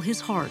with all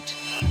his heart.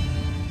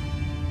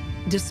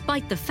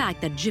 Despite the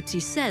fact that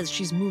Gypsy says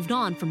she's moved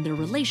on from their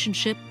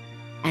relationship,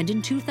 and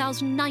in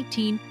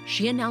 2019,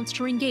 she announced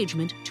her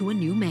engagement to a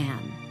new man.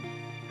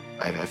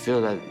 I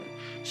feel that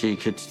she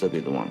could still be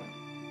the one.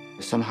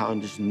 I somehow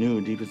just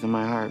knew deep within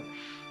my heart,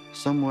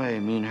 some way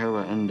me and her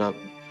will end up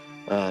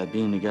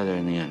being together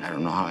in the end. I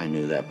don't know how I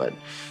knew that, but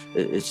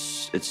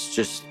it's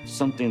just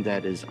something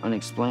that is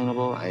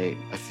unexplainable. I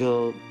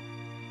feel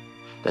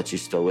that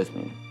she's still with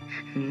me.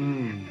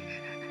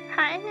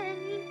 Hi,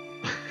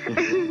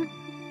 honey.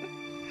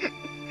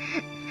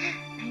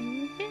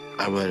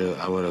 I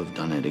would have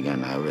done it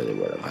again. I really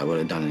would have. I would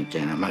have done it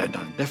again. I might have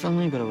done it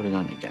differently, but I would have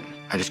done it again.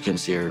 I just couldn't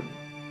see her.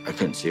 I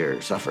couldn't see her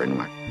suffer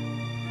anymore.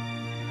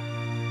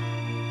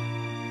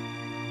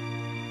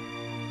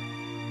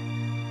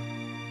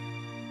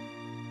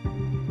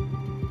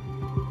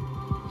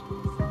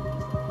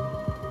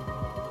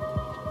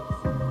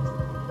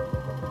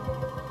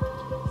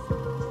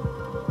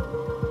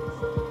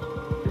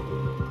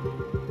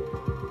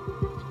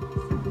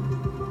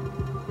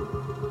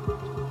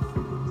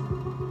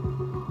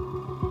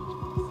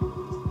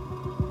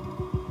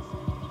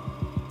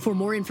 For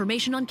more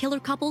information on killer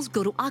couples,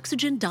 go to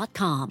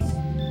oxygen.com.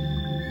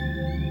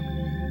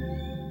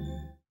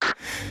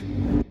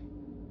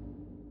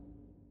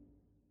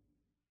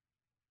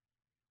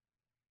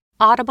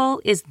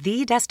 Audible is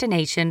the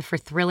destination for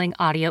thrilling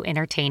audio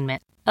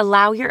entertainment.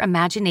 Allow your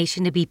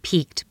imagination to be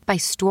piqued by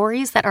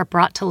stories that are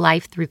brought to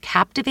life through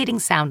captivating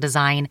sound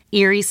design,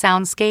 eerie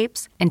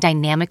soundscapes, and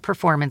dynamic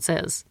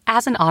performances.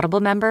 As an Audible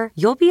member,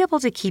 you'll be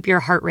able to keep your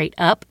heart rate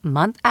up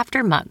month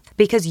after month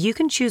because you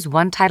can choose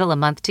one title a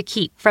month to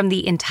keep from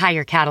the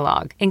entire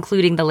catalog,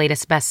 including the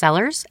latest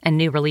bestsellers and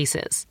new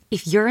releases.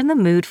 If you're in the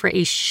mood for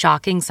a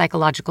shocking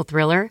psychological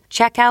thriller,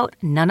 check out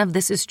None of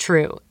This Is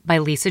True by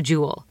Lisa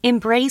Jewell.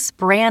 Embrace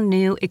brand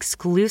new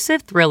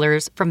exclusive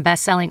thrillers from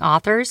best-selling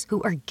authors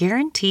who are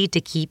guaranteed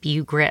to keep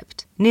you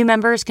gripped. New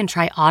members can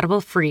try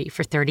Audible free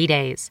for 30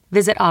 days.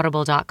 Visit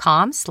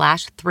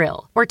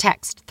audible.com/thrill or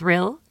text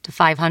thrill to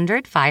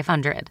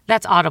 500-500.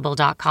 That's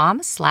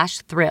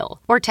audible.com/thrill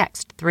or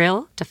text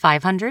thrill to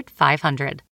 500-500.